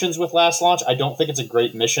emotions with Last Launch. I don't think it's a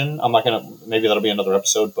great mission. I'm not going to, maybe that'll be another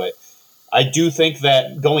episode, but I do think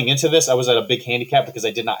that going into this, I was at a big handicap because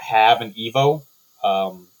I did not have an Evo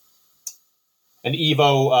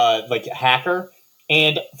like hacker.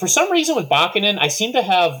 And for some reason with Bakinen, I seem to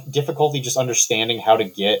have difficulty just understanding how to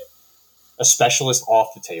get a specialist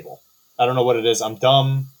off the table. I don't know what it is. I'm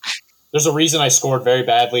dumb. There's a reason I scored very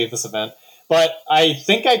badly at this event. But I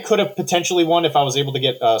think I could have potentially won if I was able to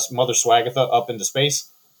get Mother Swagatha up into space.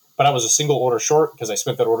 But I was a single order short because I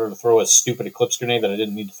spent that order to throw a stupid Eclipse grenade that I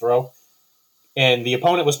didn't need to throw. And the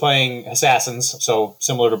opponent was playing Assassins, so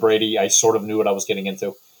similar to Brady, I sort of knew what I was getting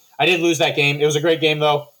into. I did lose that game. It was a great game,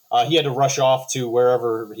 though. He had to rush off to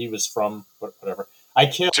wherever he was from, whatever. I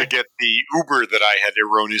killed to get the Uber that I had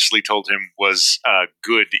erroneously told him was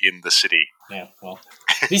good in the city. Yeah, well,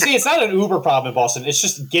 you see, it's not an Uber problem in Boston. It's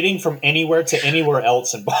just getting from anywhere to anywhere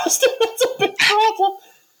else in Boston. That's a big problem.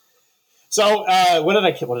 So, what did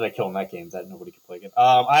I kill in that game that nobody could play again?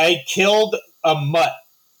 I killed a mutt.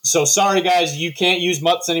 So sorry, guys, you can't use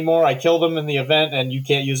mutts anymore. I killed them in the event, and you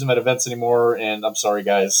can't use them at events anymore. And I'm sorry,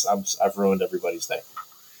 guys. I've ruined everybody's day.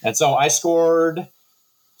 And so I scored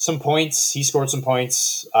some points. He scored some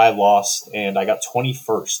points. I lost, and I got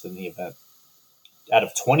 21st in the event out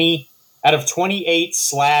of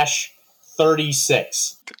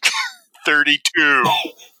 28/36. 32.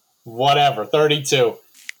 Whatever, 32.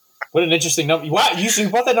 What an interesting number. Wow, you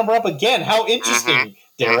brought that number up again. How interesting,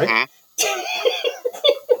 Derek.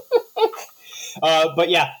 But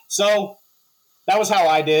yeah, so that was how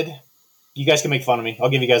I did. You guys can make fun of me. I'll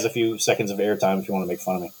give you guys a few seconds of airtime if you want to make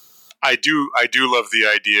fun of me. I do love the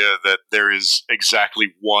idea that there is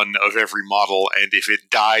exactly one of every model, and if it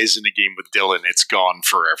dies in a game with Dylan, it's gone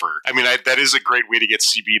forever. I mean, that is a great way to get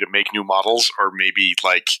CB to make new models, or maybe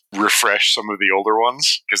like refresh some of the older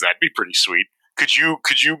ones, because that'd be pretty sweet. Could you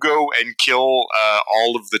go and kill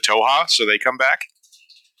all of the Toha so they come back?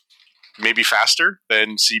 Maybe faster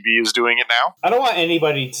than CB is doing it now? I don't want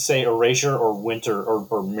anybody to say Erasure or Winter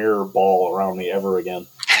or Mirror Ball around me ever again.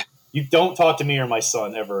 You don't talk to me or my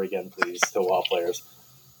son ever again, please, Toha players.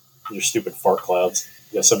 Your stupid fart clouds.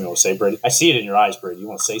 You got something you want to say, Brady? I see it in your eyes, Brady. You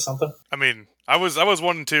want to say something? I mean, I was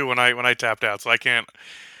 1-2 when I tapped out, so I can't.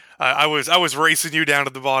 I was racing you down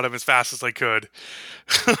to the bottom as fast as I could.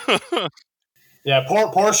 Yeah,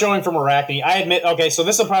 poor showing from Arachne. I admit. Okay, so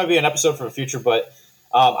this will probably be an episode for the future, but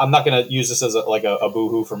I'm not going to use this as a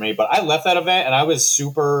boo-hoo for me. But I left that event and I was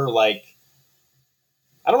super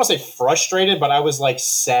I don't want to say frustrated, but I was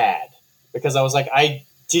sad because I was I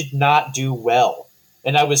did not do well,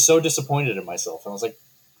 and I was so disappointed in myself. And I was like,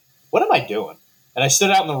 "What am I doing?" And I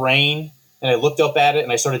stood out in the rain and I looked up at it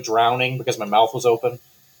and I started drowning because my mouth was open,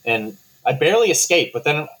 and I barely escaped. But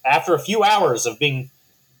then after a few hours of being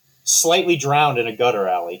slightly drowned in a gutter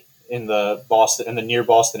alley in the near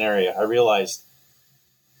Boston area, I realized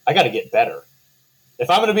I got to get better.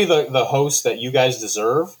 If I'm going to be the host that you guys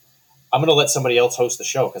deserve, I'm going to let somebody else host the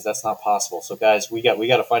show because that's not possible. So, guys, we got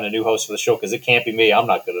to find a new host for the show because it can't be me. I'm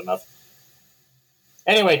not good enough.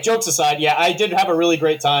 Anyway, jokes aside, yeah, I did have a really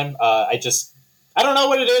great time. I don't know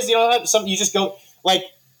what it is. Something you just go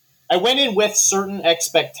I went in with certain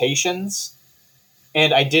expectations,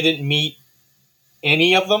 and I didn't meet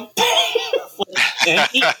any of them.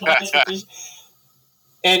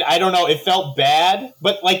 And I don't know, it felt bad,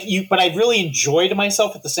 but I really enjoyed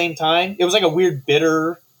myself at the same time. It was like a weird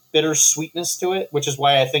bitter sweetness to it, which is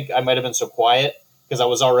why I think I might have been so quiet, because I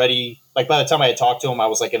was already by the time I had talked to him, I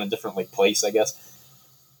was in a different place, I guess.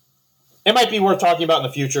 It might be worth talking about in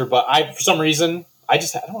the future, but for some reason, I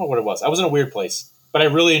don't know what it was. I was in a weird place, but I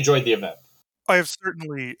really enjoyed the event. I have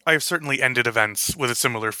certainly ended events with a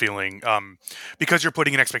similar feeling, because you're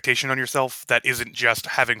putting an expectation on yourself that isn't just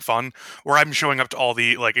having fun. Where I'm showing up to all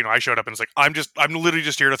the I showed up and it's I'm literally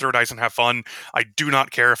just here to throw dice and have fun. I do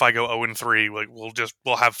not care if I go 0-3.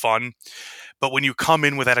 We'll have fun. But when you come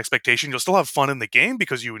in with that expectation, you'll still have fun in the game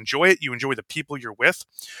because you enjoy it. You enjoy the people you're with.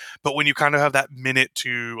 But when you kind of have that minute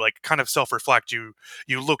to kind of self-reflect, you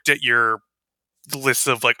looked at your lists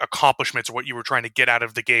of accomplishments or what you were trying to get out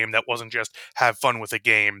of the game that wasn't just have fun with a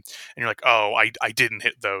game, and you're like, oh, I didn't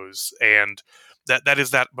hit those. And that is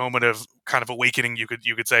that moment of kind of awakening, you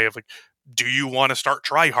could say, of do you want to start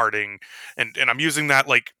tryharding? And I'm using that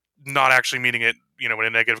not actually meaning it in a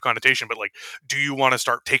negative connotation, but like, do you want to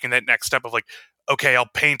start taking that next step of like, okay, I'll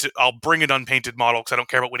bring an unpainted model because I don't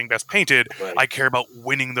care about winning best painted. Right. I care about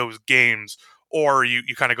winning those games. Or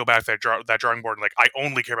you kind of go back to that drawing board and like, I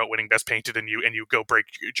only care about winning best painted, and you go break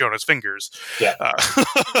Jonah's fingers. Yeah.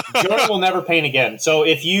 Jonah will never paint again. So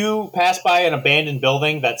if you pass by an abandoned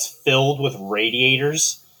building that's filled with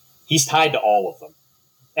radiators, he's tied to all of them.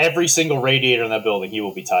 Every single radiator in that building he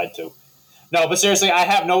will be tied to. No, but seriously, I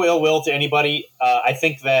have no ill will to anybody. I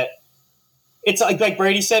think that it's like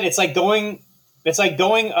Brady said, it's like going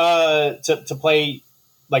to play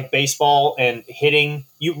like baseball and hitting.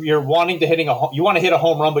 You want to hit a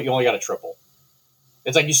home run, but you only got a triple.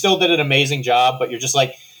 It's like you still did an amazing job, but you're just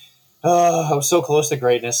like, oh, I was so close to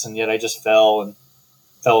greatness, and yet I just fell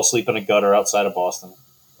asleep in a gutter outside of Boston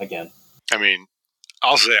again. I mean,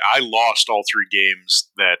 I'll say I lost all 3 games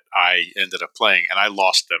that I ended up playing, and I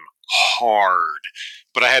lost them hard.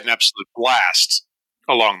 But I had an absolute blast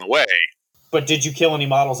along the way. But did you kill any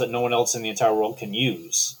models that no one else in the entire world can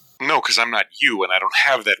use? No, because I'm not you, and I don't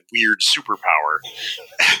have that weird superpower.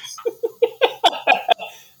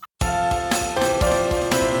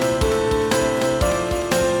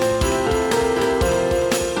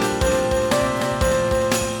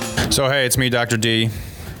 So, hey, it's me, Dr. D.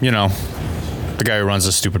 The guy who runs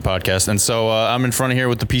this stupid podcast. And so I'm in front of here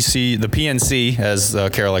with the PNC, as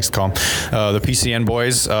Kara likes to call them, the PCN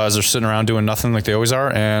boys, as they're sitting around doing nothing like they always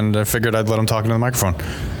are. And I figured I'd let them talk into the microphone.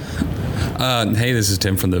 Hey, this is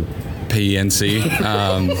Tim from the PNC.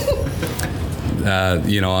 I'm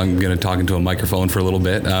going to talk into a microphone for a little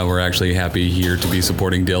bit. We're actually happy here to be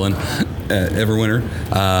supporting Dylan at Everwinter.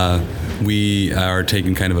 We are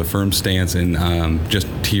taking kind of a firm stance and just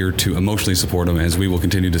here to emotionally support him as we will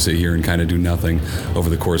continue to sit here and kind of do nothing over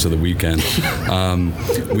the course of the weekend.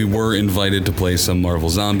 We were invited to play some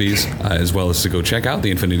Marvel Zombies as well as to go check out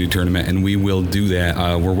the Infinity Tournament, and we will do that.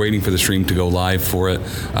 We're waiting for the stream to go live for it.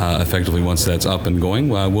 Effectively, once that's up and going,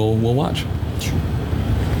 we'll watch.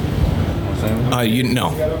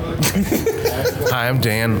 Hi, I'm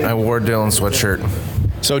Dan. I wore Dylan's sweatshirt.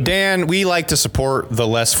 So, Dan, we like to support the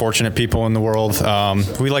less fortunate people in the world.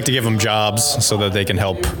 We like to give them jobs so that they can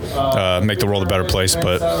help make the world a better place.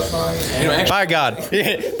 But by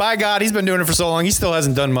God, he's been doing it for so long. He still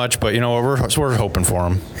hasn't done much, but we're hoping for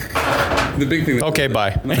him. The big thing. Okay,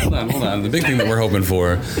 bye. Hold on. The big thing that we're hoping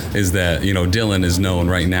for is that Dylan is known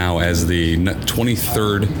right now as the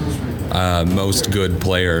 23rd most good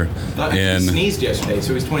player he sneezed yesterday,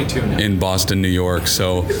 so he's 22 now. In Boston, New York.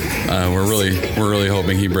 So we're really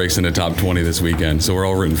hoping he breaks into top 20 this weekend. So we're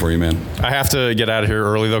all rooting for you, man. I have to get out of here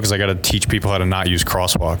early though because I got to teach people how to not use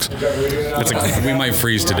crosswalks. We might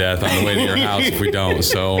freeze to death on the way to your house if we don't.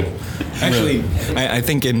 So actually, I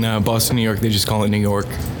think in Boston, New York, they just call it New York.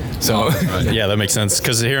 So yeah, that makes sense.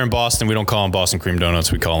 Because here in Boston, we don't call them Boston cream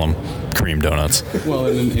donuts. We call them cream donuts. Well,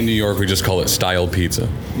 in New York, we just call it styled pizza.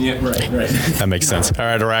 Yeah, right. That makes sense. All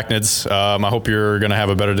right, arachnids. I hope you're going to have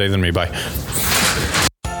a better day than me. Bye.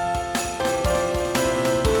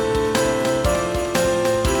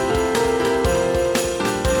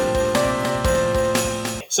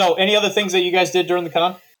 So, any other things that you guys did during the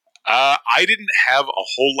con? I didn't have a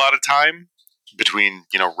whole lot of time between,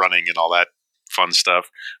 running and all that fun stuff.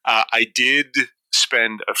 I did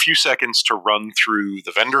spend a few seconds to run through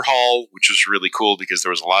the vendor hall, which was really cool because there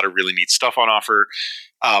was a lot of really neat stuff on offer.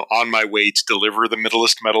 On my way to deliver the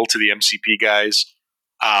Middleist medal to the MCP guys.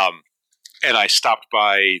 And I stopped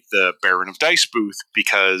by the Baron of Dice booth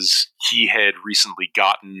because he had recently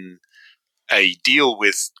gotten a deal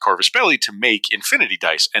with Corvus Belli to make Infinity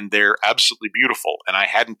Dice, and they're absolutely beautiful. And I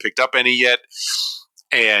hadn't picked up any yet.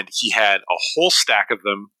 And he had a whole stack of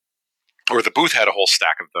them, or the booth had a whole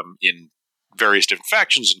stack of them in various different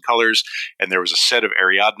factions and colors, and there was a set of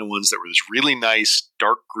Ariadne ones that were this really nice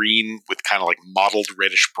dark green with kind of like mottled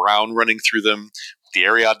reddish brown running through them, the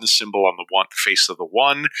Ariadne symbol on the face of the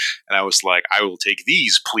one, and I was like, I will take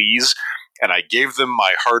these, please. And I gave them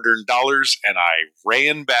my hard-earned dollars, and I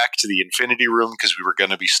ran back to the Infinity Room because we were going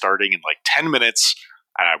to be starting in like 10 minutes,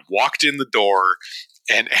 and I walked in the door,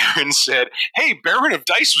 and Aaron said, hey, Baron of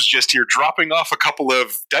Dice was just here dropping off a couple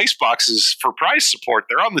of dice boxes for prize support.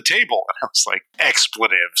 They're on the table. And I was like,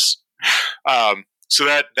 expletives. So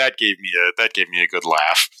that gave me a good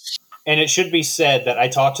laugh. And it should be said that I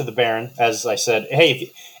talked to the Baron, as I said,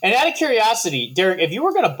 hey, and out of curiosity, Derek, if you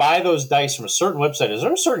were going to buy those dice from a certain website, is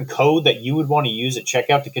there a certain code that you would want to use at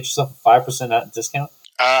checkout to get yourself a 5% discount?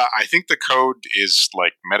 I think the code is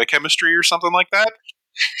like metachemistry or something like that.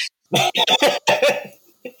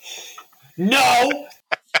 No!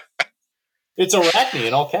 It's Arachne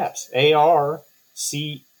in all caps. ARCH.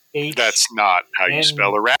 That's not how you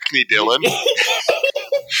spell Arachne, Dylan.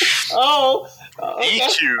 Oh, okay.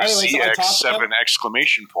 Anyway, so I talked to him. EQCX7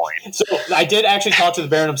 exclamation point. So I did actually talk to the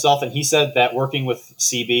Baron himself, and he said that working with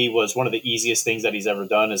CB was one of the easiest things that he's ever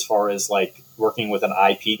done as far as like working with an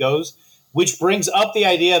IP goes. Which brings up the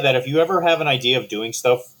idea that if you ever have an idea of doing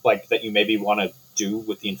stuff like that you maybe want to do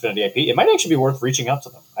with the Infinity IP, it might actually be worth reaching out to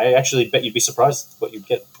them. I actually bet you'd be surprised what you'd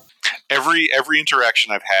get. Every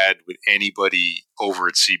interaction I've had with anybody over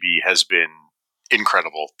at CB has been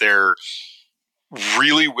incredible. They're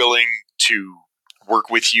really willing to work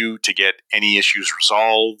with you to get any issues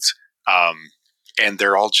resolved, and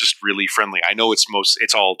they're all just really friendly. I know it's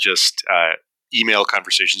all just email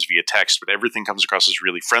conversations via text, but everything comes across as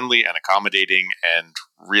really friendly and accommodating and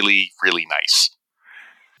really, really nice.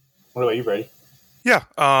 What about you, Brady? Yeah,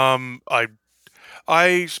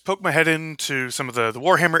 I poked my head into some of the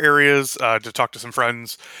Warhammer areas to talk to some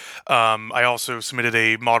friends. I also submitted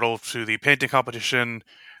a model to the painting competition.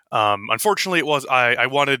 Unfortunately, I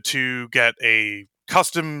wanted to get a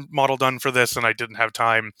custom model done for this, and I didn't have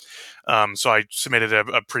time. So I submitted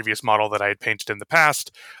a previous model that I had painted in the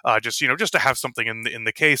past, just to have something in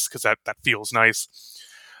the case because that feels nice.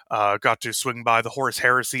 Got to swing by the Horus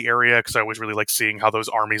Heresy area because I always really like seeing how those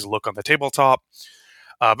armies look on the tabletop.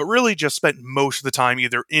 But really just spent most of the time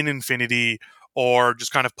either in Infinity or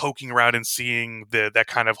just kind of poking around and seeing that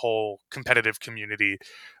kind of whole competitive community,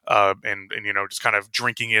 and just kind of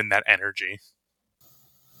drinking in that energy.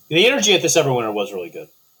 The energy at this Everwinter was really good.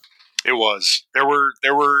 It was. There were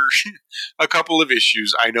a couple of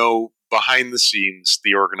issues. I know behind the scenes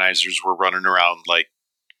the organizers were running around like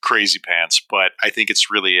crazy pants, but I think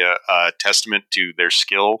it's really a testament to their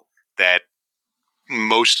skill that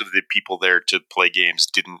most of the people there to play games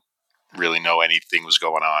didn't really know anything was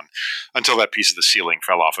going on until that piece of the ceiling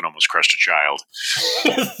fell off and almost crushed a child.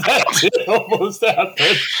 That did almost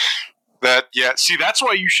happen. See, that's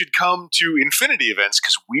why you should come to Infinity events,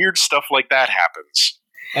 because weird stuff like that happens.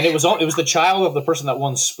 And it was the child of the person that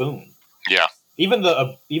won Spoon. Yeah. Even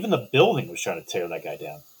the building was trying to tear that guy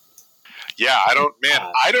down. Yeah, I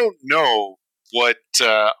don't know what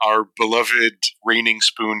our beloved reigning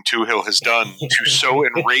Spoon Toohill has done to so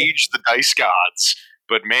enrage the dice gods.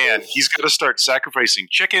 But man, he's got to start sacrificing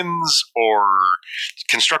chickens or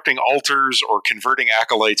constructing altars or converting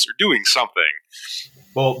acolytes or doing something.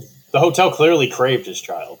 Well, the hotel clearly craved his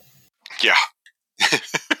child. Yeah.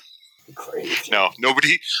 Craved. No,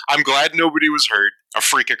 nobody. I'm glad nobody was hurt. A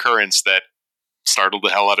freak occurrence that startled the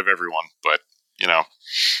hell out of everyone. But,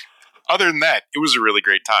 other than that, it was a really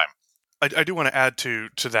great time. I do want to add to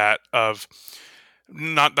that of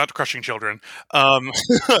not crushing children.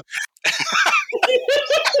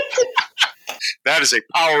 That is a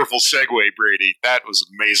powerful segue, Brady. That was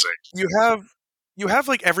amazing. You have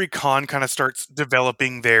like every con kind of starts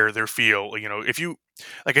developing their feel. If you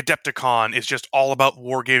like Adepticon is just all about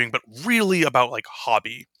wargaming, but really about like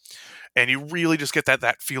hobby. And you really just get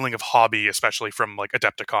that feeling of hobby, especially from like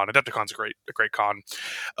Adepticon. Adepticon's a great con.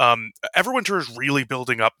 Everwinter is really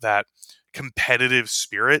building up that competitive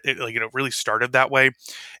spirit. It really started that way,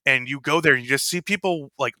 and you go there and you just see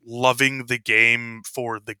people like loving the game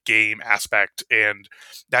for the game aspect, and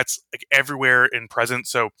that's like everywhere and present.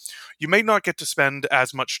 So you may not get to spend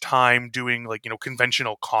as much time doing like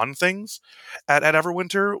conventional con things at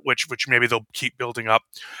Everwinter, which maybe they'll keep building up.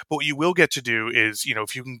 But what you will get to do is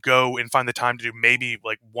if you can go and find the time to do maybe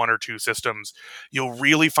like one or two systems, you'll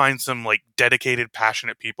really find some like dedicated,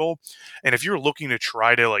 passionate people. And if you're looking to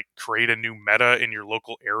try to like create a new meta in your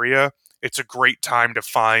local area, it's a great time to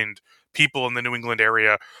find people in the New England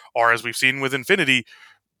area, or as we've seen with Infinity,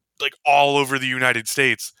 like all over the United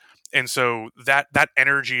States. And so that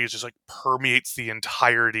energy is just like permeates the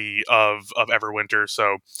entirety of Everwinter.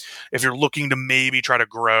 So if you're looking to maybe try to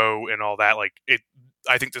grow and all that,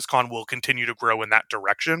 I think this con will continue to grow in that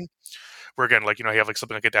direction. Where again, you have like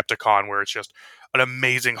something like Adepticon, where it's just an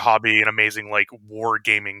amazing hobby, an amazing like war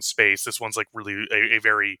gaming space. This one's like really a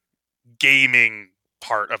very gaming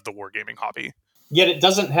part of the wargaming hobby. Yet it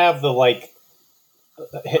doesn't have the like,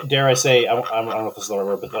 dare I say, I don't know if this is the right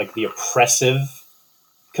word, but like the oppressive,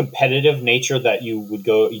 competitive nature that you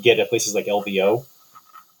get at places like LVO.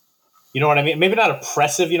 You know what I mean? Maybe not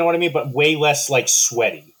oppressive, you know what I mean, but way less like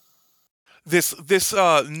sweaty.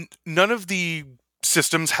 None of the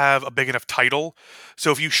systems have a big enough title,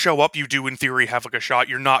 so if you show up, you do in theory have like a shot.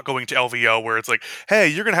 You're not going to LVO where it's like, hey,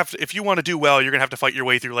 you're gonna have to, if you want to do well, you're gonna have to fight your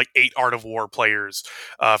way through like 8 Art of War players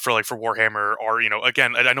for Warhammer, or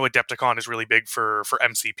again, I know Adepticon is really big for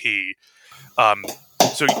MCP.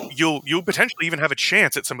 So you'll potentially even have a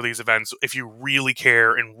chance at some of these events if you really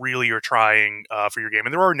care and really are trying for your game.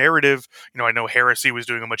 And there are narrative. I know Heresy was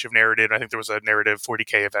doing a bunch of narrative. I think there was a narrative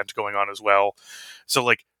 40K event going on as well.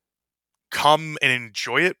 So come and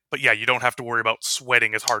enjoy it. But yeah, you don't have to worry about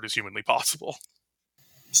sweating as hard as humanly possible.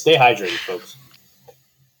 Stay hydrated, folks.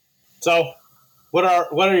 So, what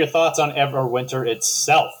are your thoughts on Everwinter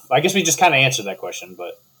itself? I guess we just kind of answered that question,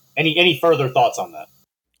 but any further thoughts on that?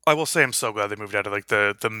 I will say I'm so glad they moved out of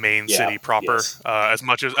the main city proper. Yes. As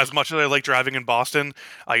much as I like driving in Boston,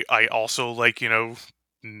 I also like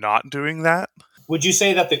not doing that. Would you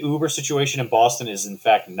say that the Uber situation in Boston is in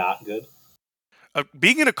fact not good?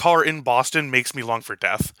 Being in a car in Boston makes me long for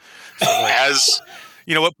death.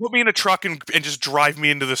 So, put me in a truck and just drive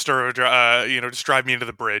me into the store. Just drive me into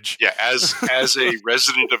the bridge. Yeah, as a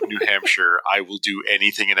resident of New Hampshire, I will do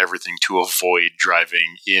anything and everything to avoid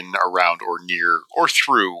driving in, around, or near or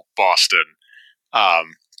through Boston.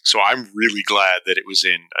 So I'm really glad that it was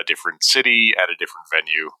in a different city at a different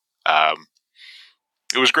venue.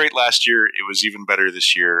 It was great last year. It was even better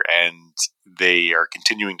this year, and they are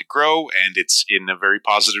continuing to grow, and it's in a very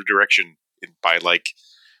positive direction by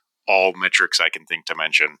all metrics I can think to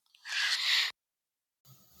mention.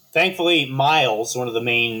 Thankfully, Miles, one of the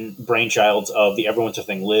main brainchilds of the Everwinter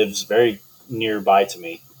thing, lives very nearby to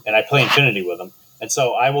me, and I play Infinity with him. And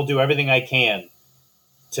so I will do everything I can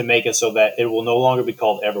to make it so that it will no longer be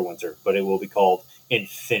called Everwinter, but it will be called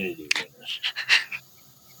Infinity Winter.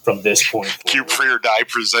 From this point forward. Cube Free or Die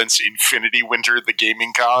presents Infinity Winter, the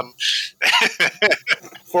gaming con.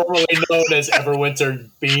 Formerly known as Everwinter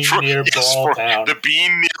Bean near Brawltown. The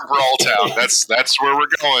Bean near Brawltown. That's where we're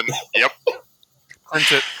going. Yep.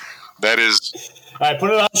 Print it. That is. All right, put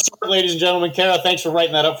it on short, ladies and gentlemen. Kara, thanks for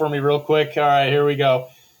writing that up for me real quick. All right, here we go.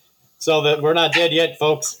 So that we're not dead yet,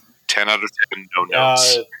 folks. 10 out of 10, no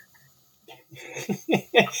notes.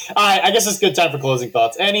 All right, I guess it's a good time for closing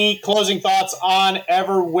thoughts. Any closing thoughts on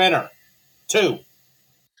Everwinter 2?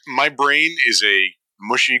 My brain is a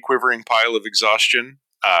mushy, quivering pile of exhaustion.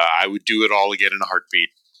 I would do it all again in a heartbeat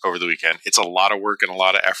over the weekend. It's a lot of work and a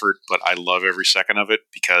lot of effort, but I love every second of it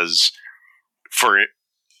because for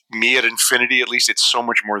me at Infinity, at least, it's so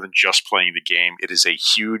much more than just playing the game. It is a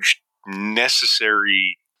huge,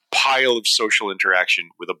 necessary pile of social interaction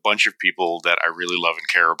with a bunch of people that I really love and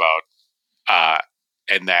care about.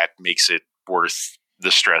 And that makes it worth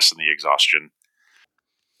the stress and the exhaustion.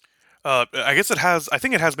 I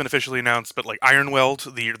think it has been officially announced, but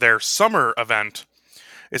Ironweld, their summer event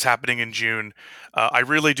is happening in June. I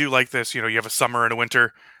really do like this. You have a summer and a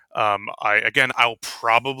winter. I'll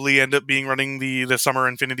probably end up running the summer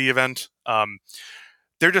Infinity event.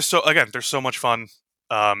 They're just they're so much fun.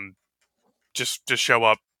 Just show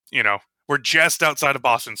up. We're just outside of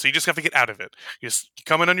Boston, so you just have to get out of it. You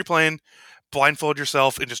come in on your plane, blindfold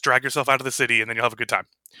yourself, and just drag yourself out of the city, and then you'll have a good time.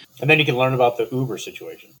 And then you can learn about the Uber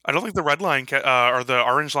situation. I don't think the red line or the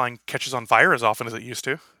orange line catches on fire as often as it used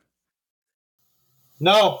to.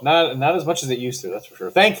 No, not as much as it used to, that's for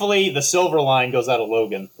sure. Thankfully, the silver line goes out of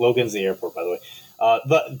Logan. Logan's the airport, by the way.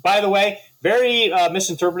 By the way, very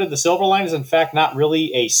misinterpreted. The silver line is, in fact, not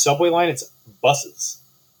really a subway line. It's buses.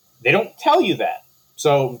 They don't tell you that.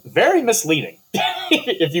 So, very misleading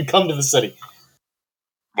if you come to the city.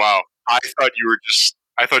 Wow. I thought you were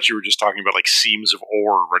just talking about seams of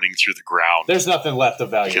ore running through the ground. There's nothing left of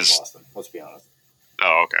value in Boston, let's be honest.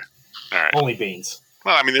 Oh, okay. All right. Only beans.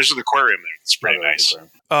 Well, I mean, there's an aquarium there. It's pretty nice.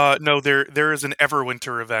 No, there is an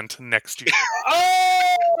Everwinter event next year.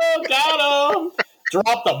 Oh, got him!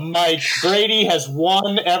 Drop the mic. Brady has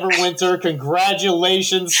won Everwinter.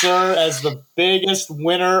 Congratulations, sir, as the biggest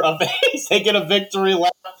winner of He's taking a victory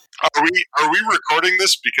lap. Are we recording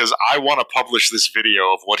this? Because I want to publish this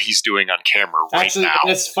video of what he's doing on camera right now.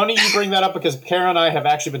 Actually, it's funny you bring that up because Kara and I have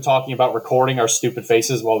actually been talking about recording our stupid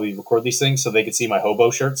faces while we record these things so they can see my hobo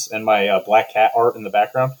shirts and my black cat art in the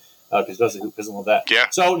background. Because who doesn't love that? Yeah.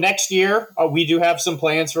 So next year, we do have some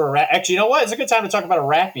plans for Actually, you know what? It's a good time to talk about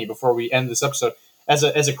Arachne before we end this episode. As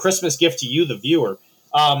a Christmas gift to you, the viewer.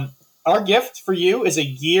 Our gift for you is a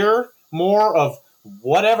year more of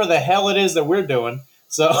whatever the hell it is that we're doing.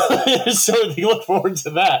 So we look forward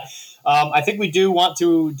to that. I think we do want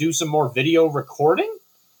to do some more video recording,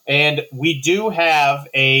 and we do have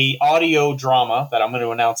a audio drama that I'm going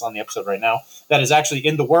to announce on the episode right now that is actually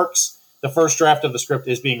in the works. The first draft of the script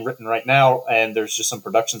is being written right now, and there's just some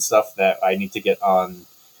production stuff that I need to get on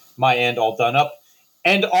my end all done up.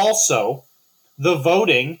 And also, the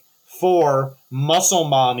voting for Muscle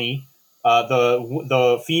Mommy,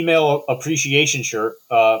 the female appreciation shirt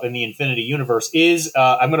in the Infinity Universe is,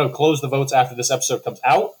 I'm going to close the votes after this episode comes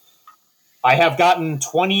out. I have gotten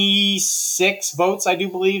 26 votes, I do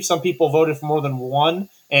believe. Some people voted for more than one,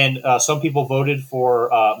 and some people voted for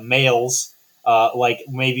males, like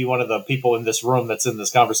maybe one of the people in this room that's in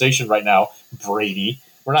this conversation right now, Brady.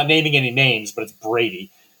 We're not naming any names, but it's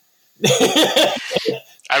Brady.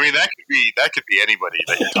 I mean, that could be anybody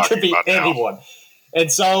that you're talking could be about anyone. now.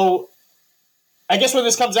 And so I guess when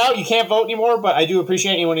this comes out, you can't vote anymore, but I do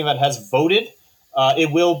appreciate anyone that has voted.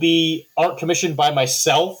 It will be art commissioned by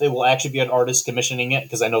myself. It will actually be an artist commissioning it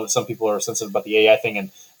because I know that some people are sensitive about the AI thing.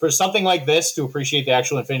 And for something like this, to appreciate the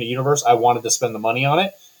actual Infinity Universe, I wanted to spend the money on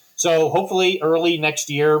it. So hopefully early next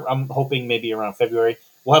year, I'm hoping maybe around February,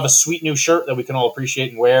 we'll have a sweet new shirt that we can all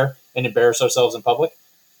appreciate and wear and embarrass ourselves in public.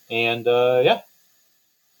 And yeah,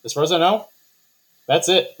 as far as I know, that's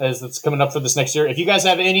it. As it's coming up for this next year. If you guys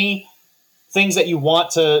have any things that you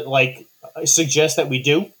want to suggest that we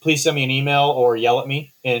do, please send me an email or yell at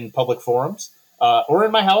me in public forums or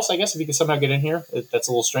in my house. I guess if you can somehow get in here, that's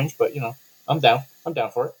a little strange, but I'm down. I'm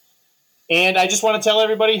down for it. And I just want to tell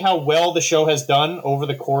everybody how well the show has done over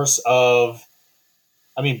the course of.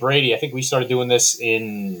 I mean, Brady, I think we started doing this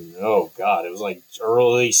in it was like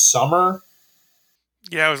early summer.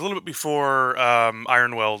 Yeah, it was a little bit before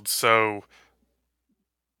Ironweld, so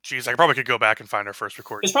geez, I probably could go back and find our first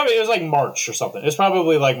recording. It was like March or something. It's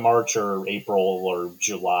probably like March or April or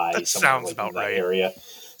July. That sounds about right. Area.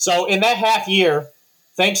 So in that half year,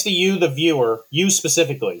 thanks to you, the viewer, you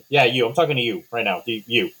specifically. Yeah, you. I'm talking to you right now.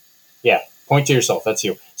 You. Yeah, point to yourself. That's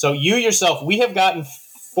you. So you yourself, we have gotten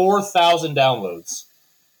 4,000 downloads,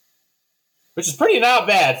 which is pretty not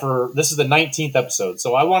bad for this is the 19th episode.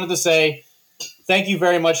 So I wanted to say thank you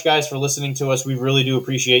very much, guys, for listening to us. We really do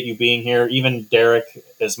appreciate you being here. Even Derek,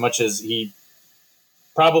 as much as he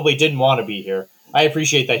probably didn't want to be here, I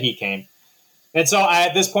appreciate that he came. And so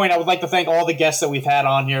at this point, I would like to thank all the guests that we've had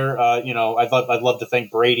on here. I'd love to thank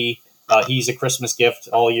Brady. He's a Christmas gift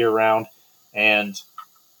all year round. And,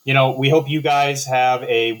 we hope you guys have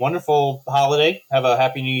a wonderful holiday. Have a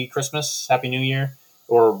happy Christmas, happy New Year,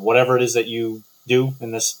 or whatever it is that you do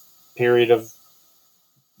in this period of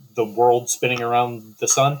the world spinning around the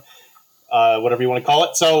sun, whatever you want to call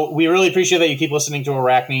it. So we really appreciate that you keep listening to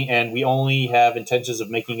Arachne, and we only have intentions of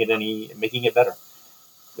making it better.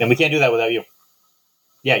 And we can't do that without you.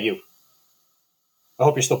 Yeah, you. I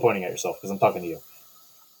hope you're still pointing at yourself because I'm talking to you.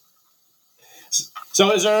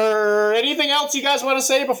 So is there anything else you guys want to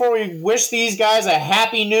say before we wish these guys a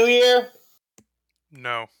happy New Year?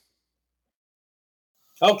 No.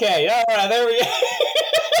 Okay, all right, there we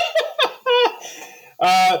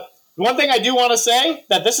go. One thing I do want to say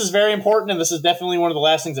that this is very important, and this is definitely one of the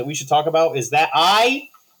last things that we should talk about, is that I,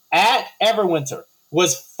 at Everwinter,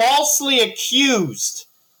 was falsely accused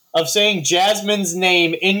of saying Jasmine's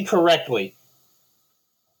name incorrectly.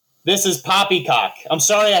 This is poppycock. I'm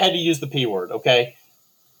sorry I had to use the P word, okay?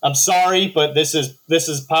 I'm sorry, but this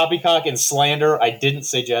is poppycock and slander. I didn't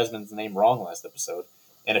say Jasmine's name wrong last episode.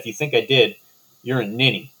 And if you think I did, you're a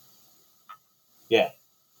ninny. Yeah.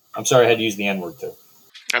 I'm sorry I had to use the N-word too.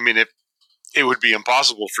 I mean, it would be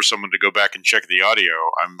impossible for someone to go back and check the audio.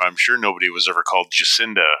 I'm sure nobody was ever called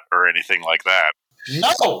Jacinda or anything like that.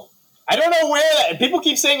 No! I don't know where that... People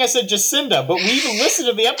keep saying I said Jacinda, but we even listened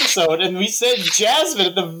to the episode and we said Jasmine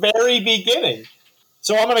at the very beginning.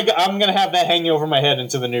 So I'm gonna have that hanging over my head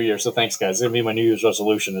into the new year. So thanks, guys. It's gonna be my New Year's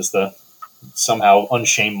resolution is to somehow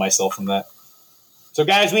unshame myself from that. So,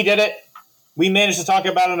 guys, we did it. We managed to talk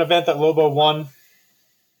about an event that Lobo won.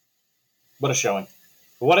 What a showing.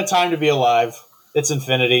 What a time to be alive. It's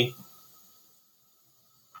infinity.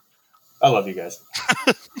 I love you guys.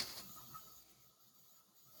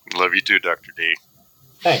 Love you too, Dr. D.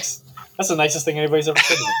 Thanks. That's the nicest thing anybody's ever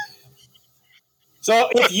said to me. So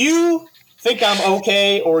if you think I'm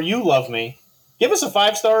okay or you love me, give us a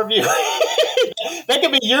 5-star review. That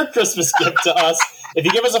could be your Christmas gift to us. If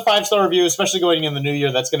you give us a 5-star review, especially going in the new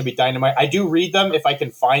year, that's going to be dynamite. I do read them if I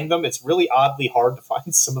can find them. It's really oddly hard to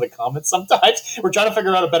find some of the comments sometimes. We're trying to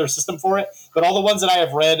figure out a better system for it. But all the ones that I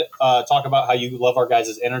have read talk about how you love our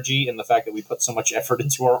guys' energy and the fact that we put so much effort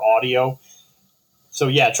into our audio. So,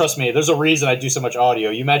 yeah, trust me, there's a reason I do so much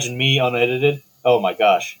audio. You imagine me unedited? Oh, my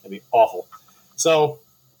gosh. It'd be awful. So,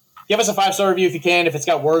 give us a 5-star review if you can. If it's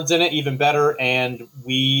got words in it, even better. And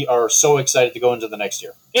we are so excited to go into the next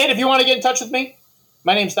year. And if you want to get in touch with me,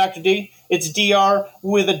 my name's Dr. D. It's DR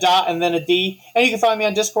with a dot and then a D. And you can find me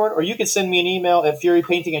on Discord, or you can send me an email at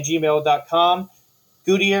furypainting@gmail.com.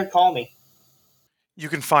 Goodyear, call me. You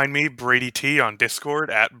can find me, Brady T, on Discord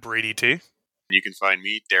at Brady T. You can find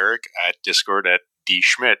me, Derek, at Discord at D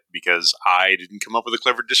Schmidt, because I didn't come up with a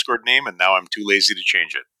clever Discord name, and now I'm too lazy to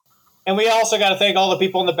change it. And we also got to thank all the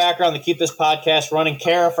people in the background that keep this podcast running.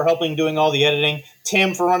 Kara for helping doing all the editing,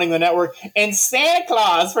 Tim for running the network, and Santa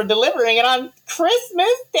Claus for delivering it on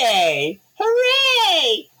Christmas Day.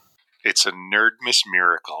 Hooray! It's a Nerdmas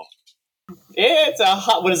miracle. It's a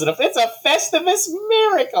It's a Festivus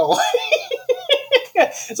miracle.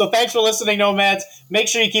 So thanks for listening, Nomads. Make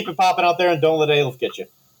sure you keep it popping out there and don't let Aleph get you.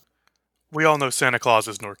 We all know Santa Claus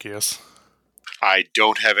is Norkius. I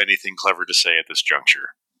don't have anything clever to say at this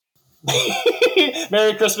juncture.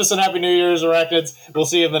 Merry Christmas and Happy New Year's, Arachnids. We'll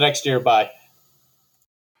see you in the next year. Bye.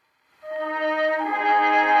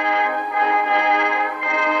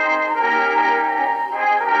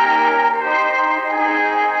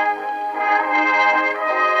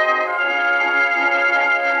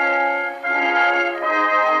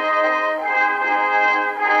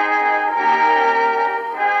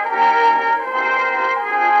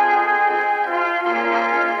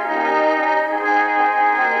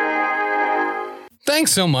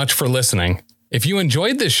 Thanks so much for listening. If you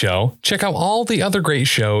enjoyed this show, check out all the other great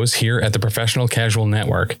shows here at the Professional Casual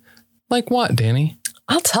Network. Like what, Danny?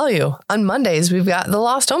 I'll tell you. On Mondays, we've got the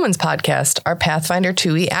Lost Omens podcast, our Pathfinder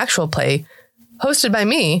 2e actual play, hosted by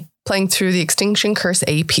me, playing through the Extinction Curse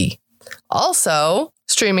AP. Also,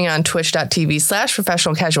 streaming on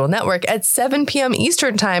twitch.tv/Professional Casual Network at 7 p.m.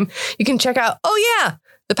 Eastern Time, you can check out,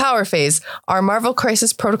 the Power Phase, our Marvel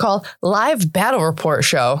Crisis Protocol live battle report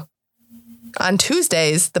show. On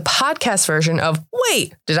Tuesdays, the podcast version of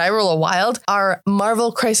Wait, Did I Roll a Wild? Our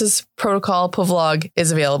Marvel Crisis Protocol vlog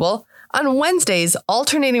is available. On Wednesdays,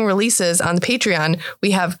 alternating releases on the Patreon,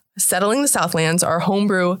 we have Settling the Southlands, our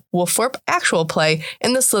homebrew Wolfthorpe actual play,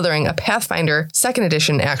 and The Slithering, a Pathfinder 2nd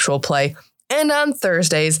edition actual play. And on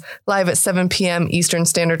Thursdays, live at 7 p.m. Eastern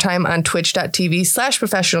Standard Time on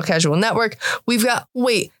twitch.tv/Professional Casual Network, we've got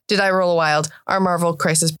Wait, Did I Roll a Wild? Our Marvel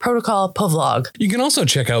Crisis Protocol vlog. You can also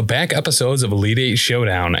check out back episodes of Elite 8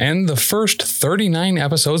 Showdown and the first 39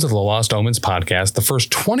 episodes of the Lost Omens podcast, the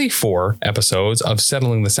first 24 episodes of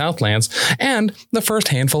Settling the Southlands, and the first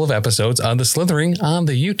handful of episodes of The Slithering on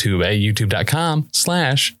the YouTube at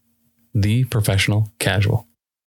youtube.com/TheProfessionalCasual.